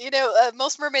amazing.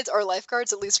 Most mermaids are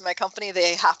lifeguards, at least for my company.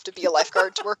 They have to be a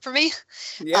lifeguard to work for me.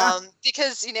 Yeah.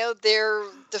 Because, they're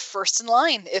the first in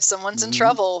line. If someone's in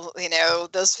trouble,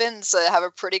 those fins have a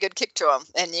pretty good kick to them.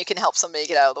 And you can help somebody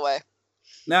get out of the way.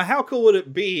 Now, how cool would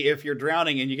it be if you're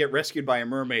drowning and you get rescued by a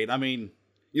mermaid? I mean,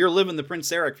 you're living the Prince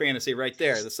Eric fantasy right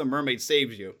there. That some mermaid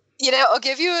saves you. I'll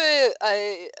give you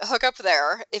a hookup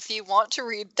there. If you want to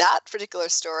read that particular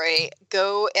story,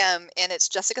 go and it's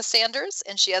Jessica Sanders,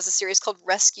 and she has a series called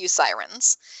Rescue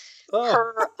Sirens.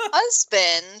 Her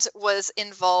husband was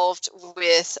involved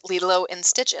with Lilo and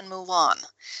Stitch and Mulan.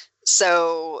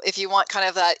 So if you want kind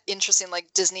of that interesting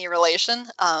like Disney relation,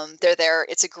 they're there.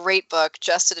 It's a great book.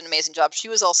 Jess did an amazing job. She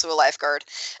was also a lifeguard.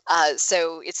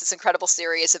 So it's this incredible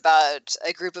series about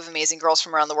a group of amazing girls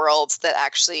from around the world that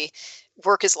actually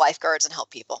work as lifeguards and help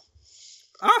people.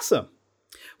 Awesome.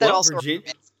 That well, also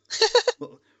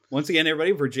well, once again,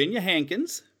 everybody, Virginia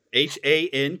Hankins,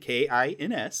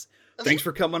 Hankins. Thanks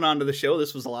for coming on to the show.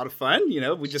 This was a lot of fun.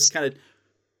 We just kind of,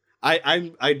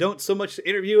 I don't so much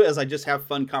interview as I just have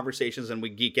fun conversations and we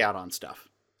geek out on stuff.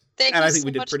 Thank you. I think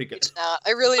we did pretty good.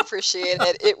 I really appreciate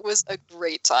it. It was a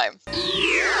great time.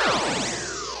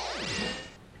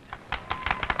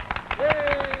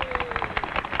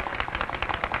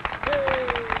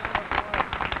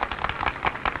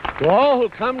 To all who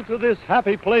come to this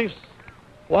happy place,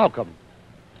 welcome.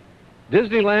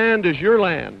 Disneyland is your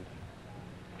land.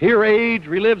 Here age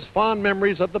relives fond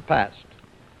memories of the past.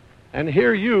 And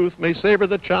here youth may savor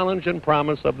the challenge and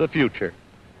promise of the future.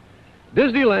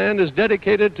 Disneyland is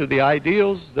dedicated to the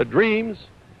ideals, the dreams,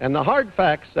 and the hard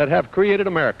facts that have created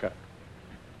America,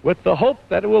 with the hope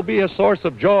that it will be a source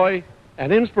of joy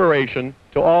and inspiration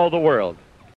to all the world.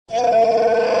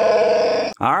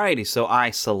 Alrighty, so I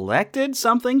selected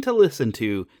something to listen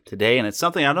to today, and it's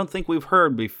something I don't think we've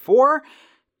heard before,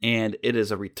 and it is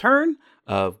a return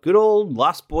of good old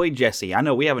Lost Boy Jesse. I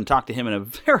know we haven't talked to him in a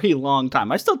very long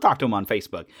time. I still talk to him on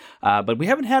Facebook, but we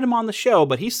haven't had him on the show,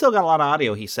 but he's still got a lot of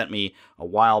audio he sent me a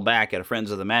while back at a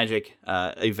Friends of the Magic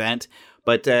event,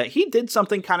 but he did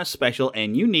something kind of special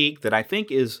and unique that I think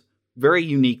is very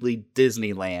uniquely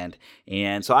Disneyland,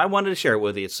 and so I wanted to share it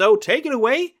with you. So take it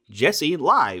away, Jesse,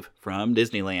 live from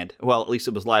Disneyland. Well, at least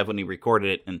it was live when he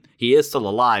recorded it, and he is still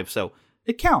alive, so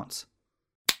it counts.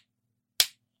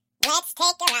 Let's take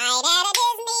a ride at a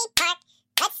Disney park.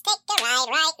 Let's take a ride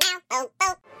right now. Oh,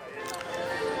 oh.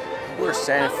 We're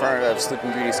standing in front of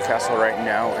Sleeping Beauty's castle right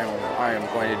now, and I am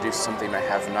going to do something I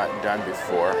have not done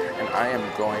before, and I am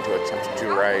going to attempt to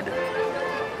ride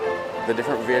the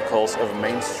different vehicles of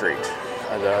Main Street.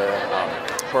 The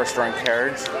horse-drawn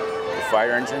carriage, the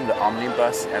fire engine, the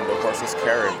omnibus, and the horseless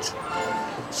carriage.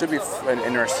 Should be an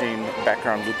interesting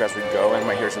background loop as we go, and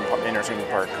might hear some interesting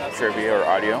park trivia or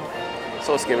audio.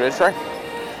 So let's give it a try.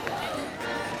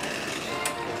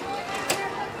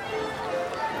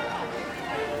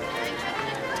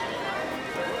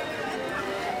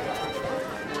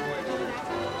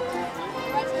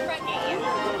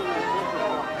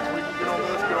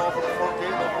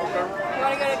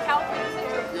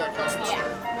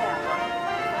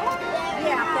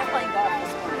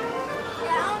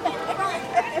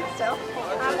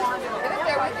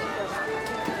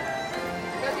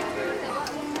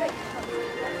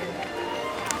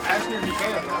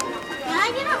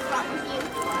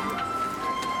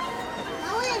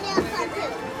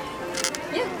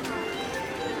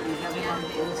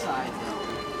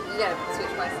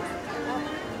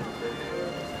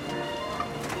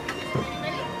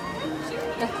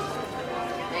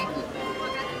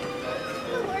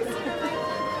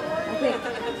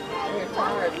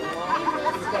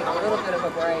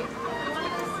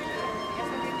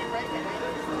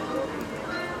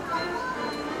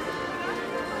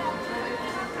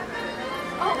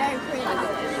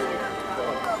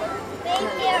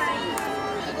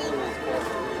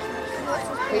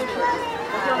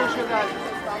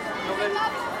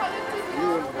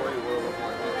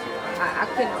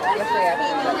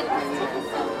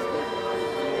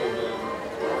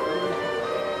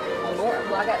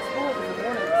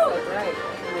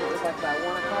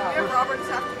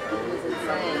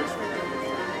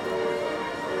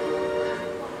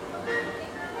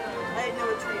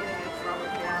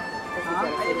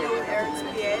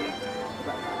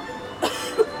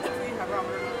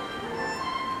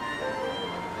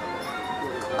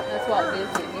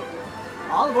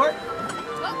 All aboard.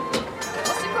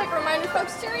 Just a quick reminder,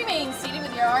 folks, to remain seated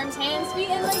with your arms, hands, feet,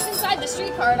 and legs inside the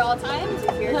streetcar at all times.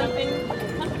 If you're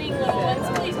accompanying little ones,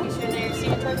 please make sure they're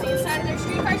seated towards the inside of their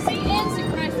streetcar seat and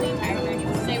synchronized for the entire journey.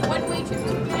 This is a one-way trip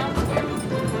to town square.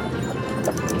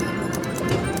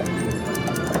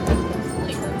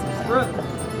 Brooke.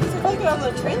 So if I get on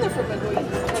the train there for a bit, we can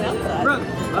just go outside. Brooke.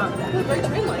 It's very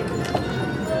train-like.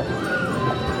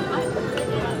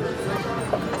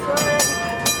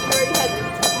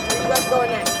 Where's going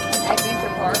next?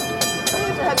 Adventure Park. I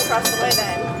think we're heading across the way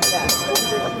then. Yeah.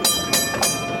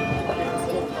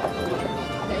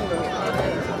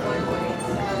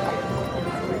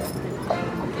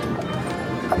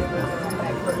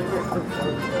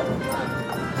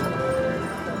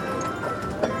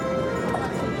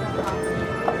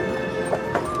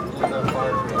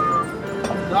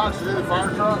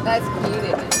 That's cute,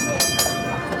 isn't it?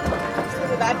 So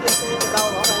the back is the bell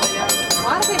the whole way down.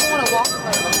 lot of people want to walk on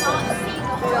him.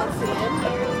 They don't see him.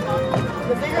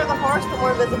 The bigger the horse, the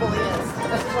more visible he is.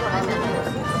 This is one of our big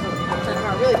horses. One of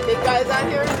our really big guys out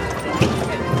here.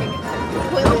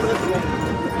 Completely invisible.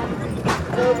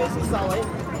 No BC Sully.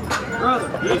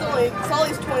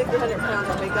 Sully's 2,300 pounds,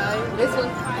 our big guy. This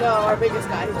one? No, our biggest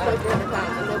guy. He's 2,300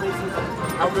 pounds and nobody sees him.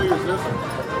 How big is this one?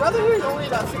 Brother here is only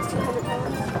about 1,600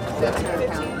 pounds.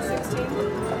 15, 16.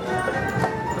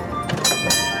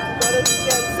 Brother's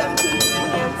got 17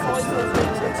 hands. Sully's got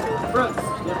 22. Brooks,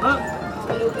 get up.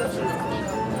 No BC.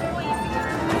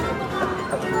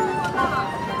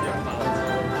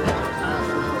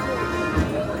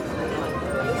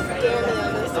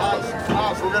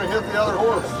 Nice, we're going to hit the other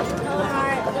horse.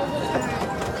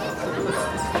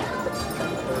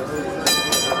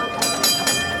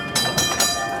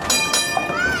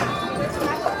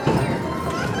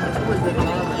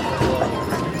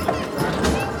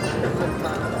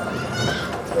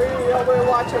 We're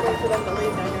watching for them to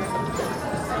leave down here.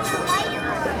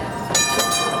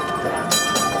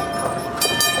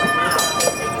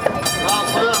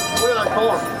 Look at that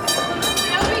corn.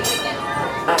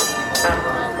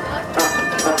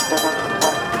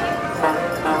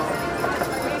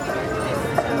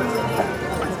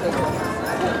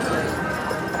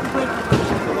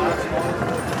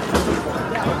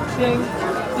 Ding,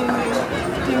 ding,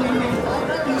 ding, ding,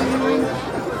 ding.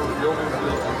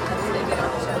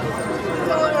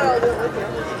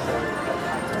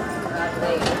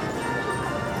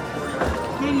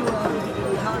 Katie will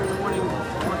tell her in the morning.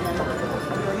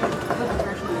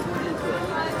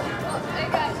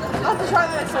 I'll have to try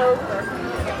the next one over there.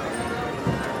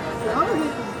 I don't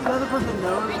think the other person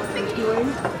knows what they're doing.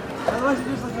 Otherwise, it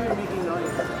just looks like you're making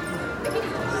noise.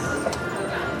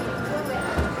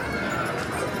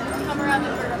 Come around the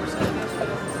third episode.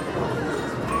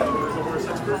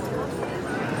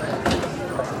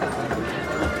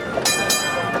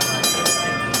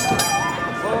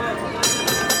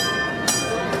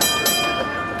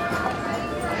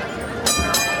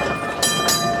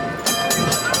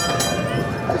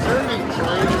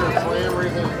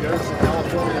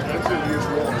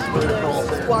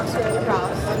 Walk straight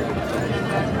across.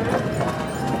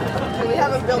 We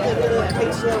haven't built any of that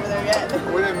picture over there yet.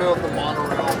 We didn't know if the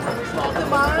monorail stopped. The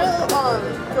monorail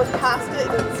goes past it, it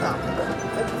doesn't stop.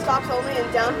 It stops only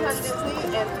in downtown Disney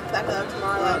and back to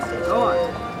Tomorrowland Station. Go on.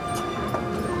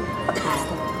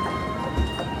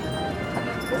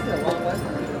 This is a long way.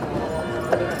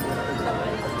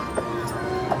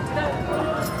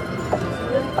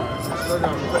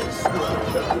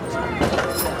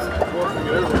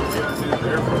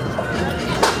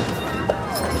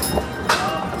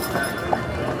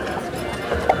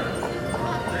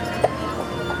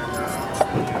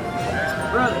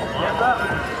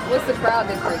 What's the crowd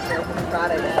temperature for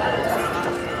Friday?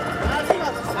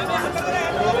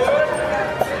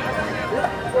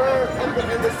 We're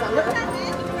in the summer.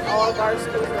 All of our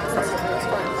schools are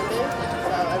starting Monday,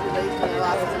 so everybody's going to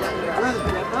allow us to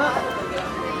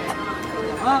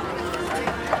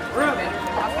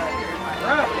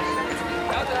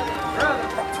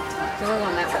So we're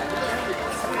on that side.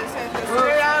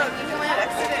 Straight out, you can land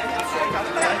exit in.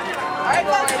 All right,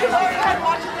 guys, go ahead and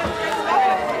watch it.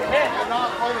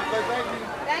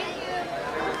 Thank you.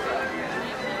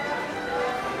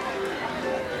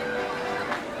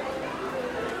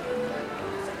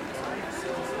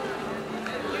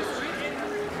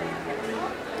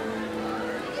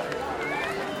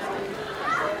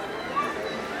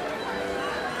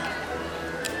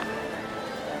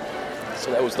 So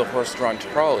that was the horse-drawn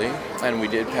trolley, and we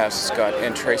did pass Scott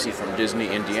and Tracy from Disney,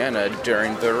 Indiana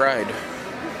during the ride.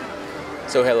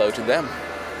 So hello to them.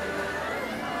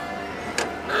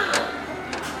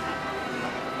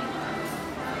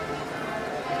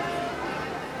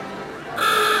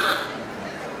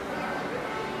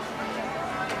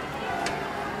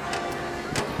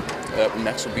 Up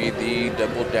next will be the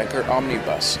double-decker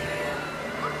omnibus.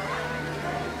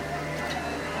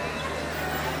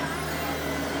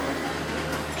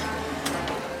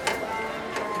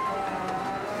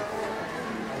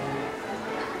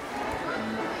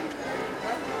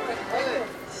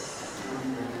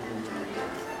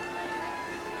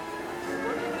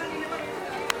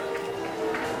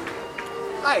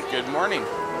 Hi. Good morning.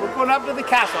 We're going up to the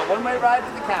castle. One-way ride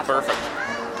to the castle. Perfect.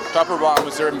 Top or bottom,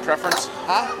 is there a preference?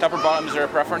 Huh? Top or bottom, is there a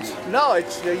preference? No,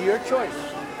 it's your choice.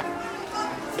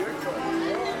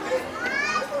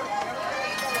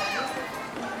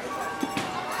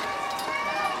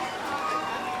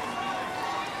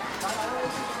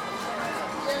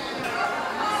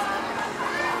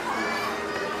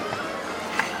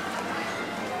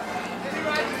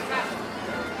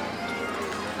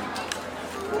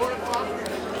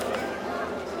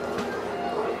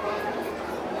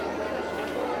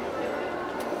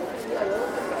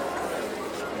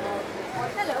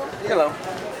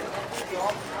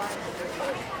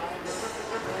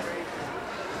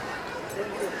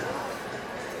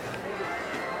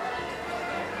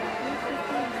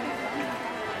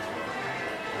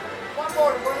 One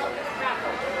more, we're up to the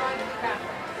castle. We're right to the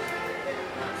castle.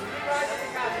 We're right to the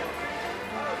castle.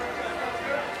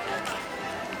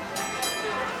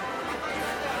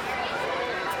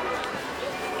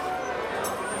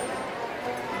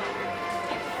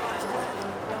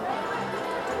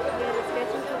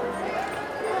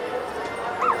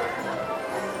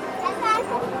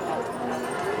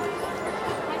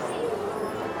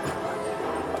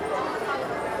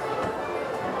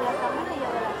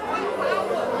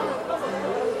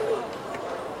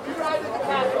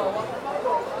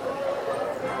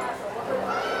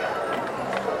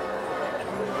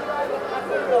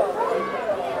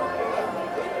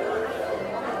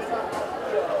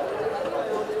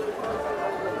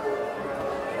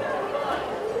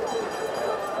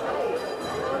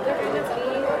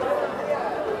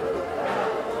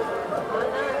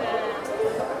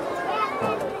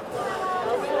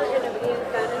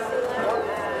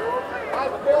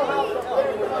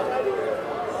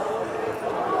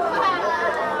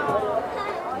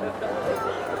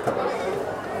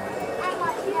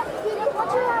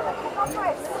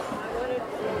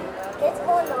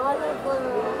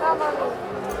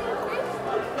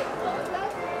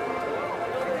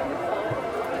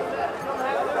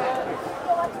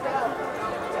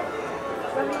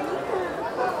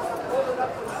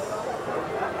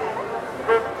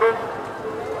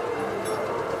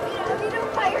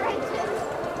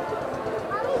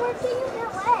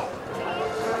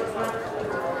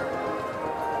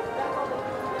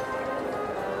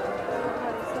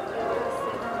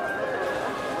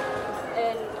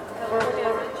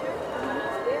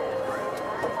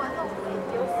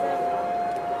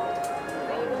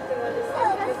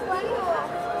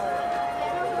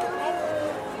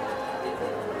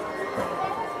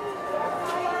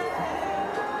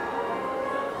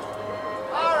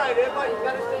 Everybody, you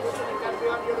gotta stay seated. You gotta be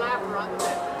on your lap or on the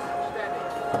left. Standing.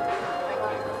 Thank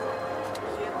you.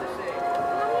 See it the same.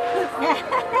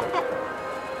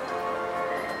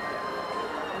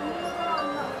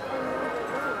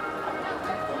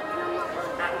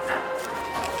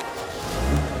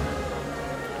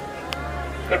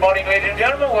 Good morning, ladies and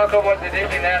gentlemen. Welcome aboard the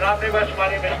Disneyland Omnibus. My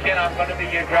name is Ken. I'm going to be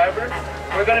your driver.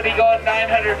 We're going to be going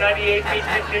 998 feet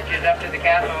 6 inches up to the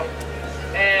castle.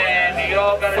 And you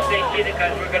all got to stay seated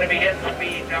because we're going to be hitting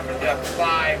speed numbers up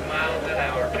 5 miles an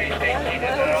hour. Please stay seated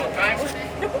at all times.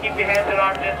 Keep your hands and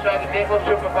arms inside the table.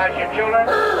 Supervise your children.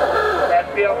 And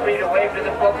feel free to wave to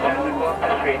the folks as we go up the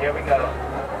street. Here we go.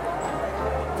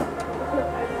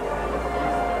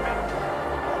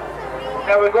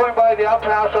 Now we're going by the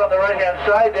Opera House on the right-hand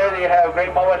side. There you have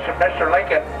great moments from Mr.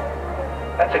 Lincoln.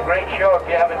 That's a great show if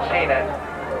you haven't seen it.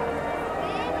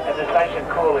 And it's nice and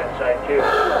cool inside too.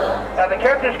 Now the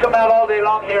characters come out all day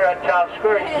long here at Town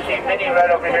Square. You can see Minnie right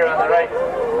over here on the right.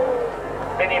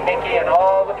 Minnie, Mickey, and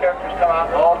all the characters come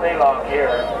out all day long here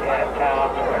at Town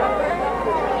Square.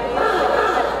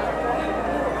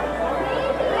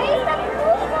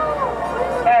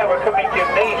 And we're coming to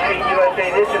Main Street, USA.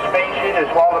 This is Main Street as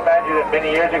Walt imagined it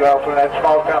many years ago from that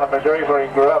small town of Missouri where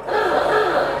he grew up.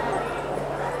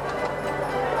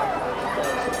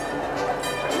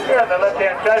 Here on the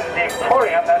left-hand side is the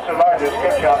Emporium. That's the largest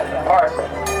gift shop in the park.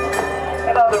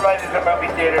 And on the right is the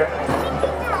movie theater,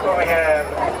 where we have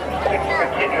 6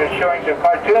 continuous showings of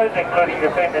cartoons, including the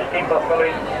famous Steamboat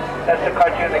Willie. That's the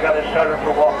cartoon that got us started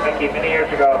for Walt and Mickey many years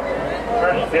ago.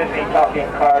 First Disney talking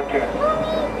cartoon.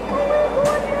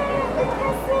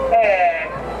 And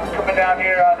coming down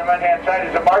here on the right-hand side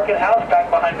is the Market House.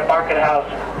 Back behind the Market House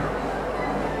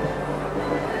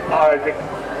are the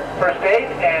First Aid,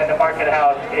 and the Market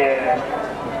House is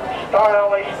Star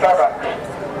Alley Starbucks.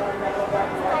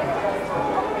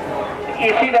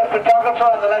 You see that photographer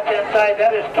on the left-hand side?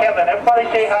 That is Kevin. Everybody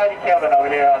say hi to Kevin over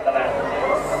here on the left.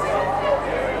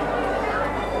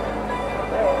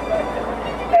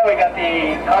 And we got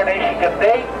the Carnation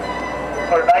Cafe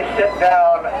for a nice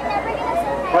sit-down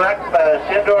breakfast,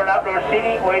 indoor and outdoor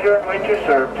seating, waiter and waitress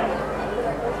served.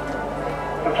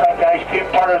 Looks like the ice cream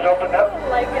parlor's opened up.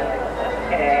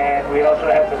 And we also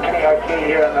have the mini arcade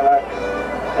here on the left,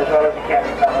 as well as the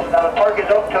candy tunnels. Now the park is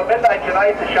open till midnight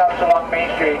tonight. The shops along Main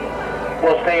Street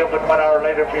will stay open 1 hour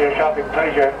later for your shopping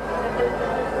pleasure.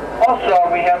 Also,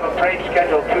 we have a parade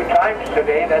scheduled 2 times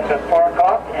today. That's at 4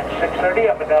 o'clock and 6:30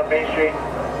 up and down Main Street.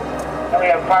 And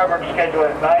we have fireworks scheduled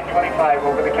at 9:25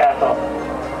 over the castle.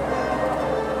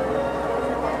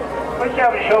 We also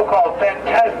have a show called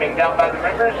Phantasming down by the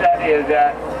rivers. That is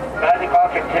at 9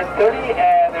 o'clock and 10:30.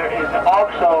 And there is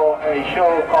also a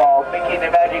show called called Mickey and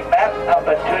the Magic Map up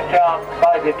at Toontown,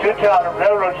 by the Toontown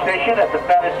Railroad Station at the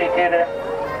Fantasy Theater.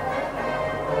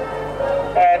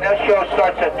 And that show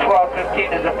starts at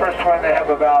 12:15 is the first one. They have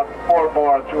about 4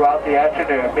 more throughout the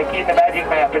afternoon. Mickey and the Magic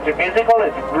Map. It's a musical.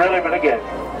 It's really, really good.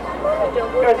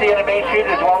 Here at the end of Main Street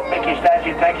is Walt Mickey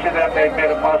statue. Thanks to them, they've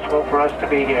made it possible for us to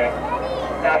be here.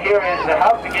 Now here is the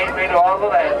house, the gateway to all the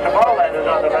land. Tomorrowland is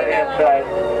on the right-hand side.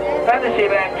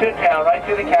 Fantasyland, Toontown, right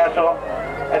through the castle.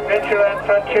 Adventureland,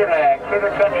 Frontierland, Critter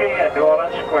Country, and New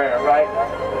Orleans Square, right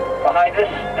behind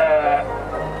us.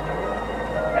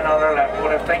 And on our left. I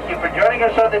want to thank you for joining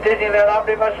us on the Disneyland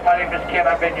Omnibus. My name is Ken.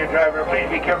 I've been your driver. Please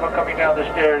be careful coming down the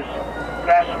stairs.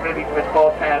 Grasp reading with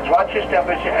both hands. Watch your step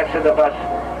as you exit the bus.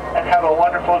 And have a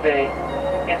wonderful day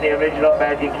in the original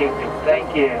Magic Kingdom.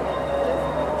 Thank you.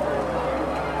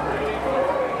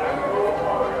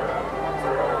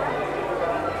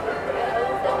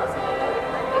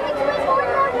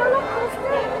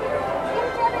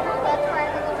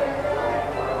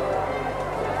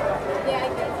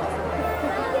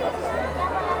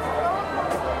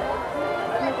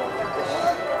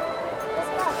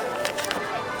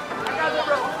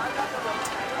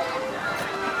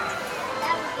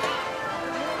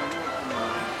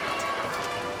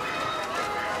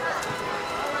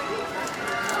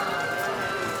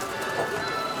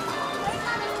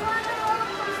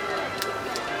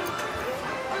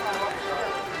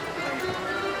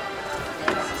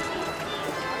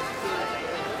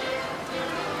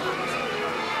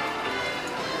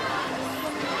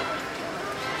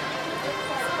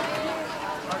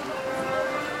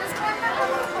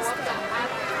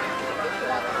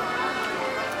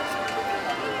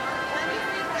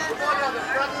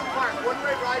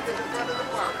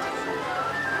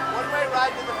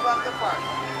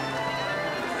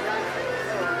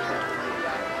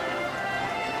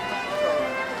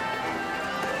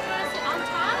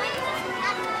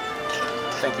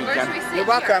 Thank you, Ken. You're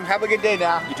welcome. Have a good day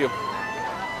now. You too. Okay,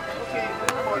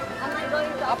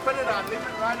 I'll put it on. Leave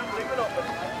it right on. Leave it open.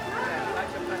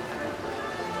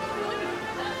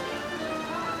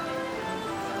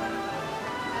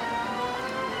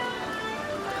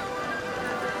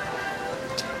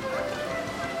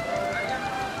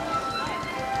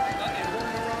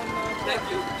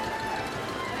 Thank you.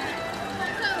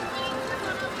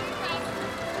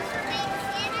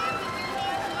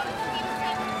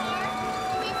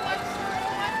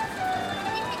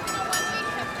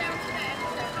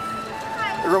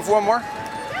 Room for one more?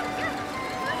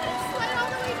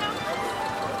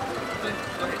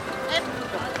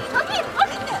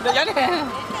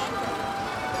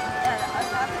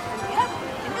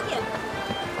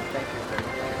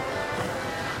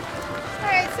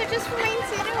 Alright, so just remain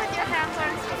seated with your hands on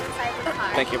inside the car.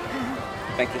 Thank you.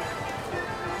 Thank you.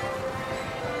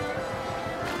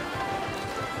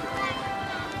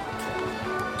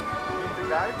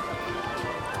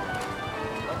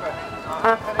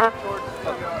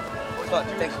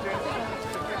 Thanks.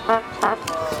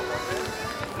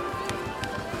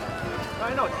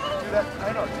 I know. Did you do that?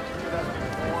 I know. Did you do that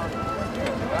before?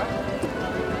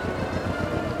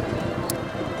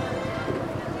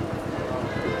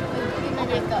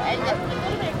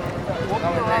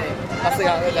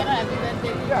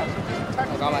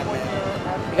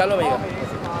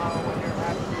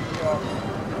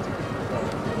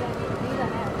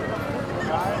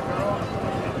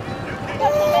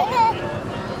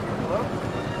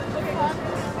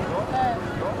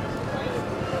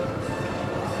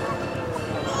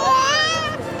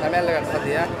 También le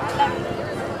gastaría.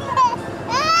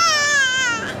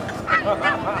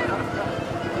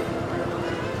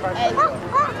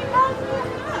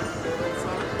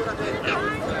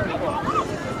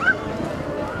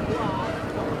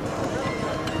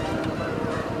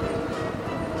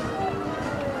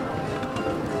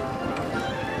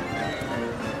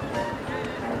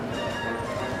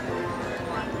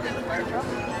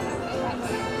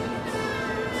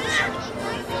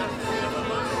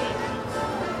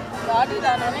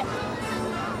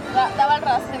 Dava il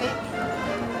rosary.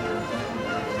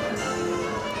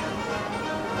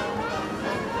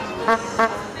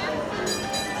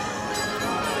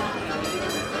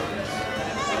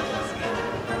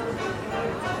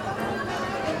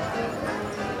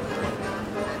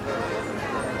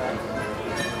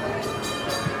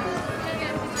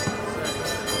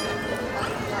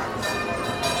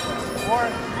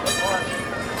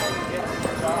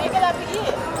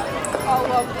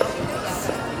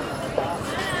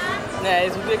 Nee,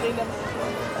 is het niet.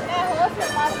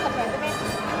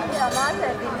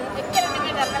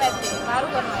 Maru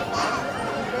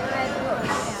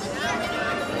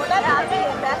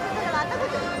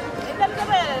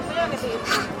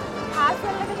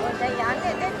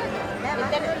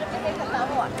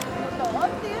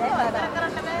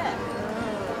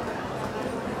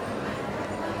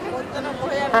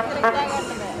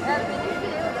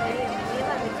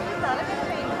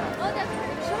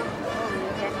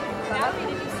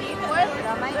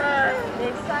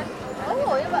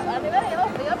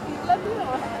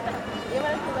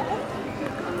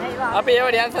අපි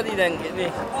ඒවට යන් සතිය දැන්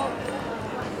ඉන්නේ.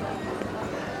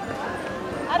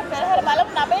 අර පෙරහැර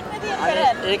බලමු නබෙන්නේ තියෙන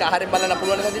පෙරහැර. ඒක හරිය බලන්න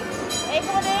පුළුවන් නේද? ඒක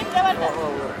මොනේ ඉන්නවද?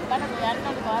 බලන්න යන්නද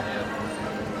කාට?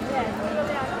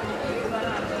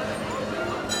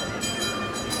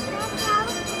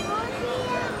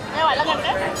 ඒ වලකට.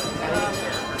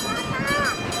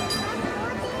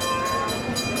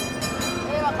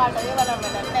 ඒව කාට ඒ වලකට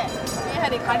නැහැ. මේ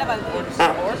හරි කඩවල තියෙන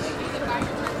horse.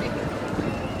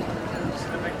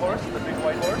 Horse, the big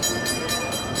white horse.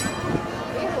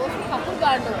 A horse කපු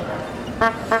ගන්න ඕන.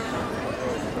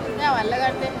 නෑ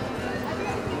වල්ලගන්නේ.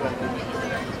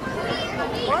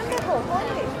 මොන්නේ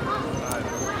කොහොමද?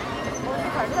 මොන්නේ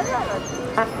කඩලා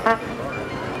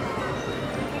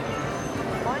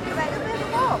මොන්නේ බයිකේ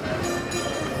කො?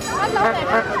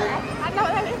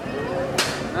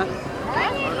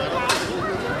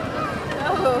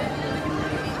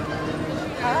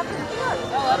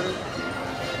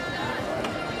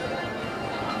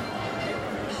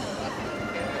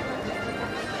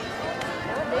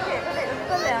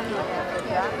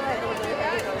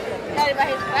 Dari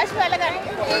bahir crash wala kan?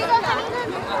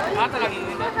 Ata lagi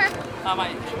ini. Sama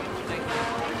ini.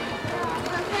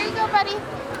 Here you go, buddy.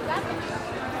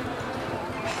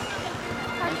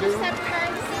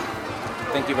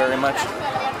 Thank you very much.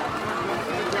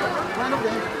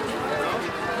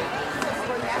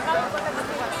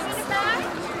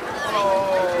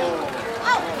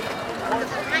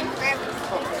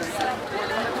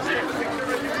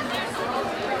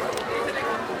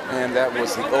 And that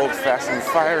was the old-fashioned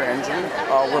fire engine.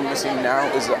 All we're missing now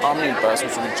is the omnibus,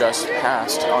 which we just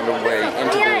passed on the way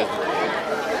into the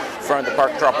front of the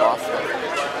park drop-off.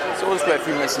 So we'll just play a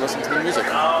few minutes and listen to the music.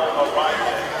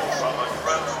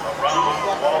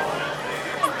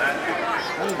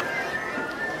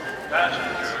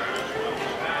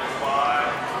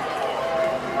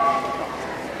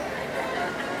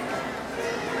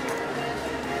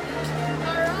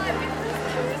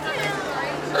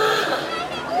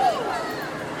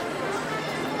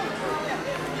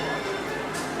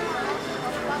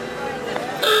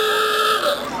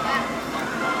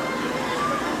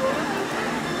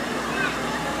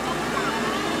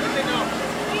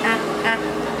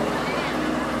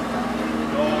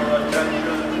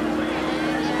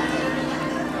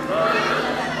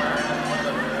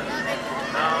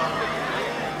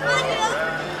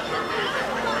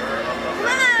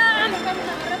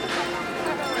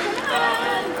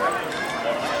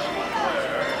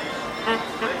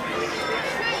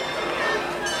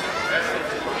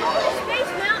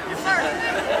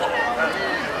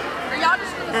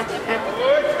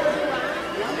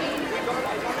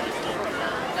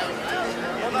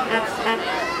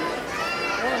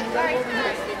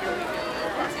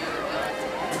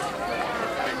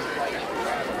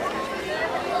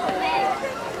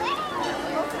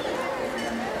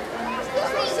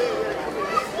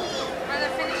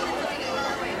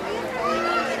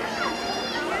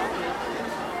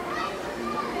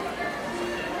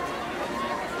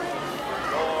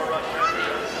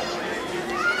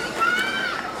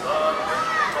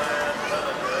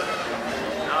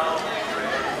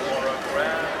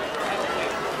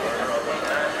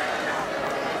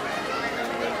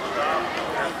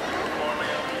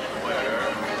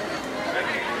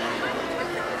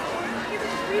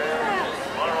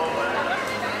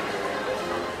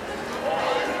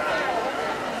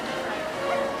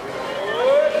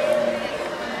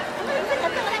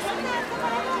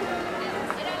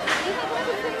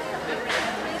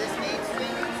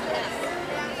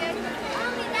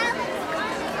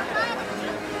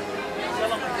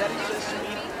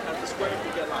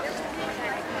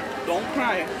 Don't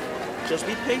cry. Just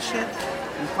be patient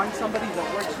and find somebody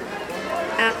that works with you.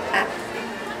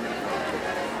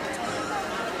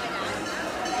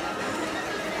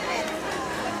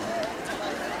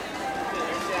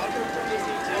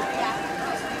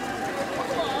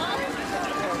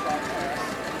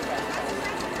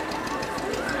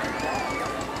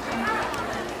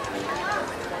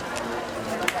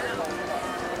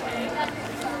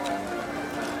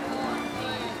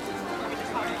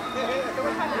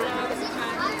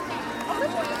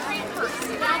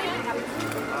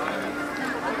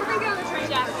 We're going to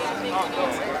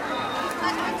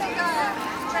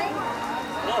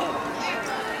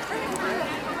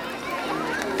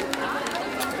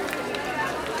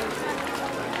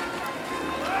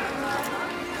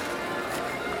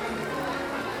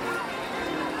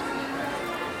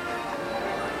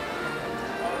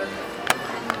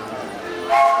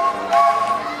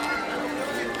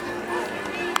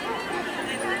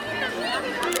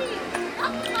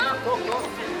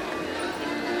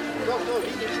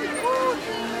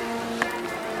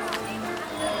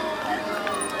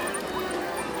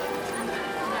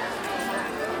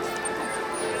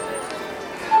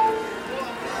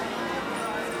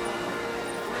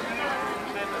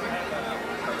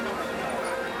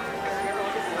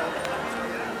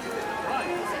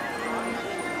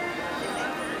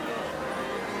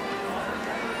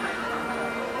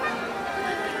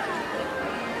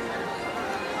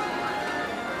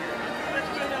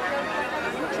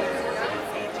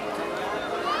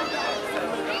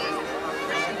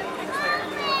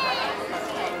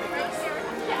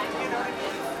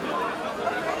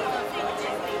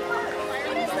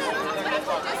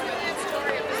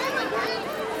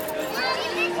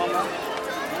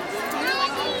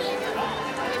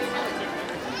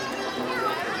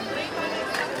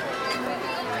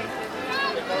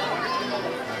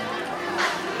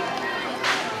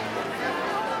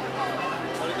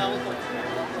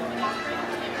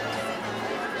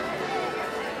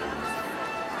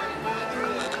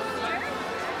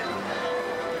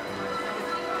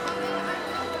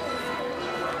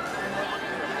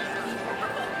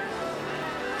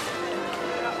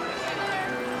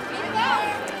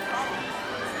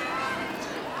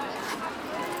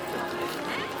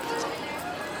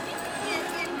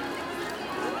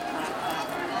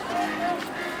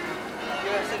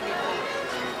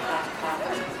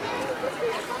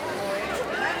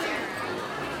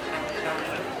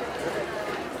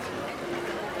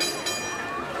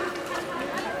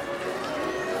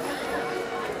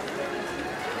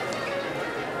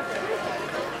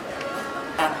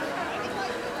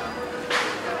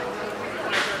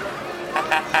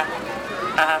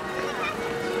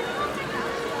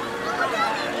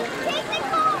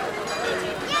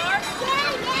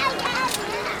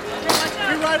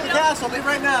Leave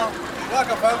right now.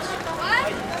 Welcome, folks.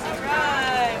 What?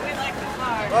 Alright, we like the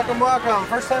car. Welcome, welcome.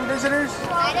 First time visitors?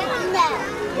 I didn't know.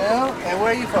 No? And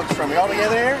where are you folks from? You all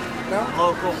together here? No?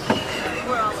 We're Local.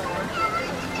 all over.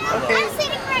 Okay. I'm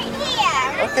sitting right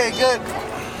here. Okay, good.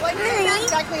 Like, you're not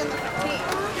exactly in the 15.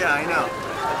 Yeah, I know.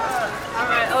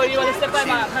 Alright, oh, you want to sit by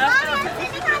Mom, huh? Mom, I'm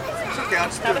sitting on this It's okay, I'll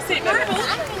just Have a seat, baby.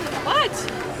 What?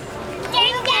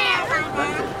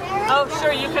 Oh,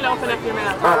 sure, you can open up your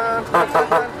mouth. Daddy,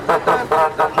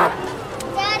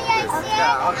 I said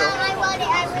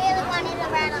I really wanted to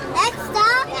ride on. Next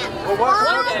stop. Well, what?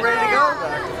 Folks, ready to go?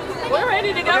 We're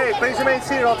ready to go. Okay, please remain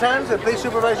seated at all times and please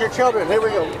supervise your children. Here we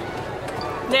go.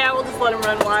 Yeah, we'll just let them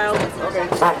run wild. Okay.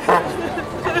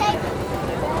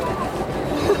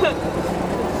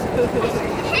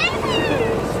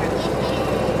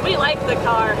 We like the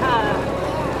car, huh?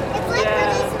 It's like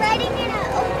we're just riding in an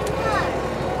open car.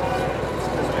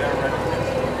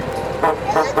 It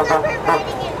looks like we're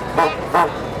riding in a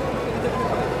taxi.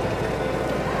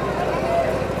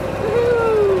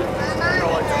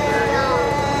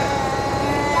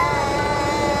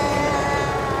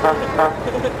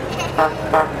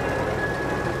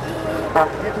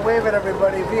 Get to wave at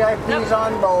everybody. VIPs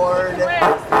on board.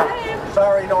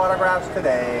 Sorry, no autographs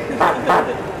today.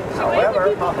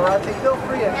 However, paparazzi, feel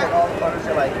free and take all the photos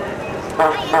you like.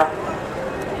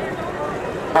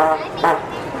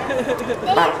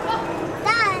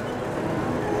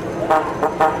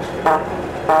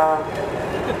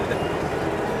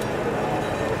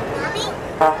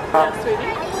 Yes,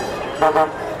 sweetie.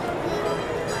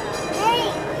 Hey,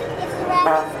 it's the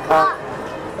rabbit's car.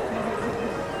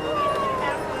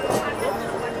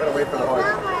 Gotta wait for the horse.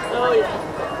 Oh, yeah.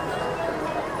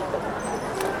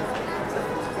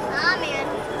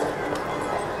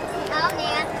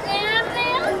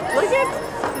 Look at,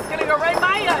 he's gonna go right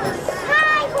by you.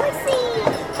 Hi, horsey.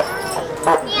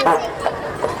 Hi.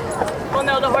 Well,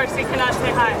 no, the horsey cannot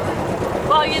say hi.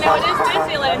 Well, you know, it is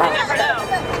Disneyland, you never know.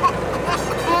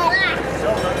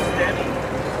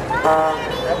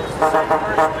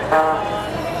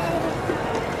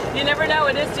 You never know,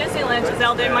 it is Disneyland,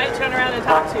 Giselle. They might turn around and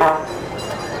talk to you.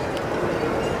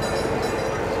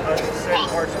 That's the same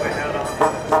horse we had on.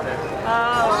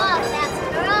 Oh, that's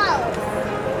gross.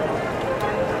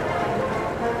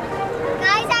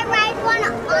 Guys, I ride one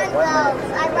on those.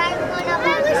 I ride one of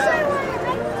those.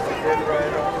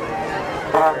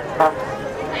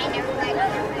 I never ride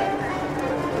on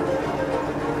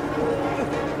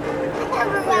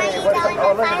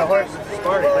Oh, look at the horse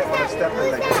starting. Like on a step in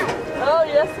like Oh,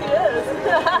 yes, he is.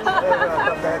 I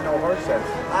thought they had no horse sense.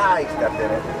 He stepped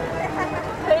in it.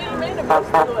 Hey, you made a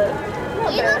most of it.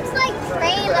 He looks like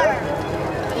Trailer.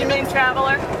 You mean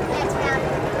Traveler? Yeah,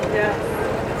 Traveler. Yeah.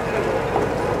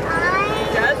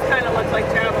 He does kind of look like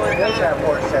Traveler. He does have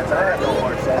horse sense. I have no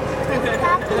horse sense.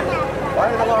 Why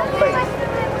the long face?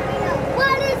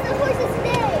 What is the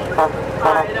I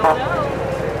don't know.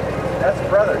 That's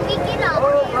brother. We get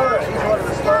Oh, brother. He's one of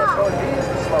the slowest ones. He is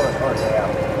the slowest one they have.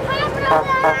 Hi,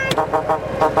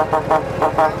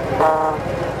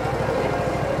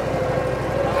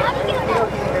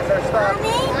 brother. Here's our stop.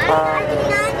 Mommy, I do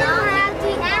not know how to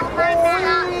have my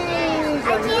map.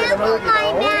 I can't put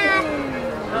my map.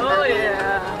 Oh,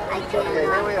 yeah. Okay,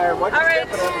 here we are. Watch All your right.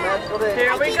 step on the magical day.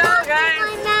 Here we go,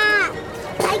 guys.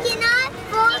 I cannot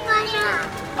fold my map.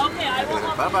 Okay, I will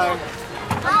help you. Bye-bye.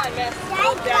 Come on, miss.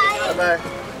 Bye-bye.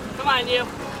 Come on, you.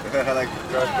 I like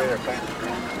Darth Vader. Thanks.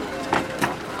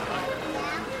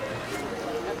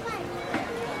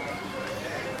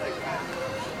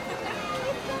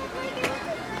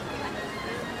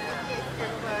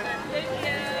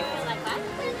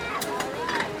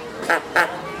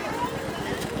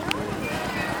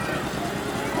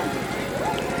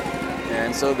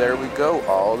 And so there we go,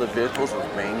 all the vehicles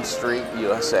of Main Street,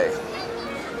 USA.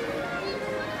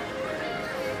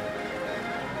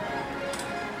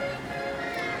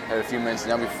 Had a few minutes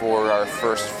now before our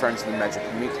first Friends of the Magic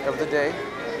meet of the day.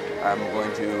 I'm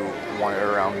going to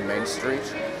wander around Main Street,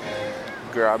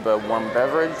 grab a warm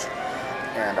beverage,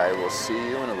 and I will see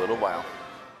you in a little while.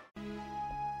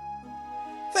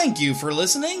 Thank you for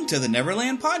listening to the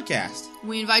Neverland Podcast.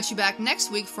 We invite you back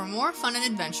next week for more fun and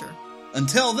adventure.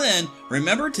 Until then,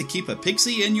 remember to keep a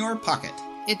pixie in your pocket.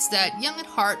 It's that young at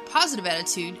heart, positive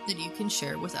attitude that you can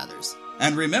share with others.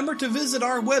 And remember to visit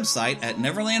our website at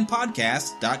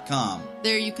neverlandpodcast.com.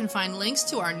 There you can find links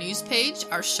to our news page,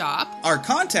 our shop, our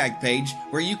contact page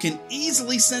where you can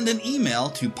easily send an email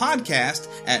to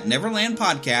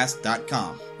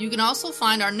podcast@neverlandpodcast.com. You can also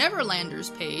find our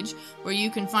Neverlanders page where you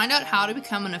can find out how to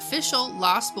become an official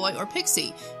Lost Boy or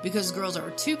Pixie because girls are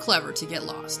too clever to get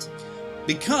lost.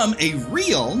 Become a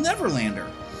real Neverlander.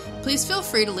 Please feel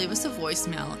free to leave us a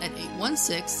voicemail at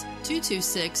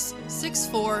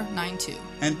 816-226-6492.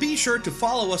 And be sure to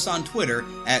follow us on Twitter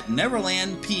at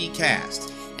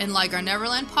NeverlandPcast. And like our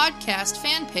Neverland Podcast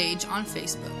fan page on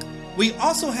Facebook. We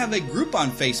also have a group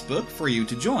on Facebook for you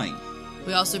to join.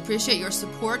 We also appreciate your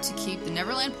support to keep the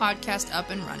Neverland Podcast up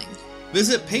and running.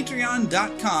 Visit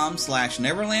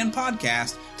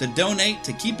patreon.com/NeverlandPodcast to donate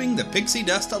to keeping the pixie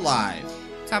dust alive.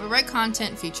 Copyright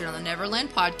content featured on the Neverland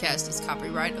Podcast is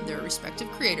copyright of their respective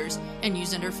creators and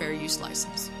used under fair use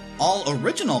license. All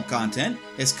original content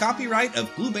is copyright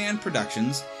of Blue Band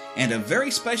Productions, and a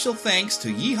very special thanks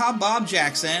to Yeehaw Bob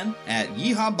Jackson at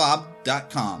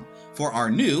yeehawbob.com for our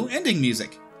new ending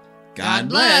music. God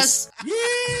bless!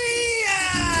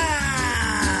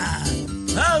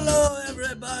 Hello,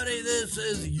 everybody. This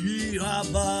is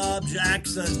Yeehaw Bob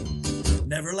Jackson.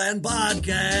 Neverland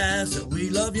Podcast, we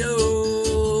love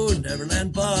you.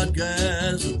 Neverland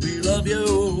Podcast, we love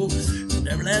you.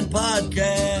 Neverland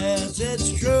Podcast, it's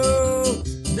true.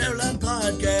 Neverland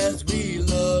Podcast, we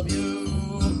love you.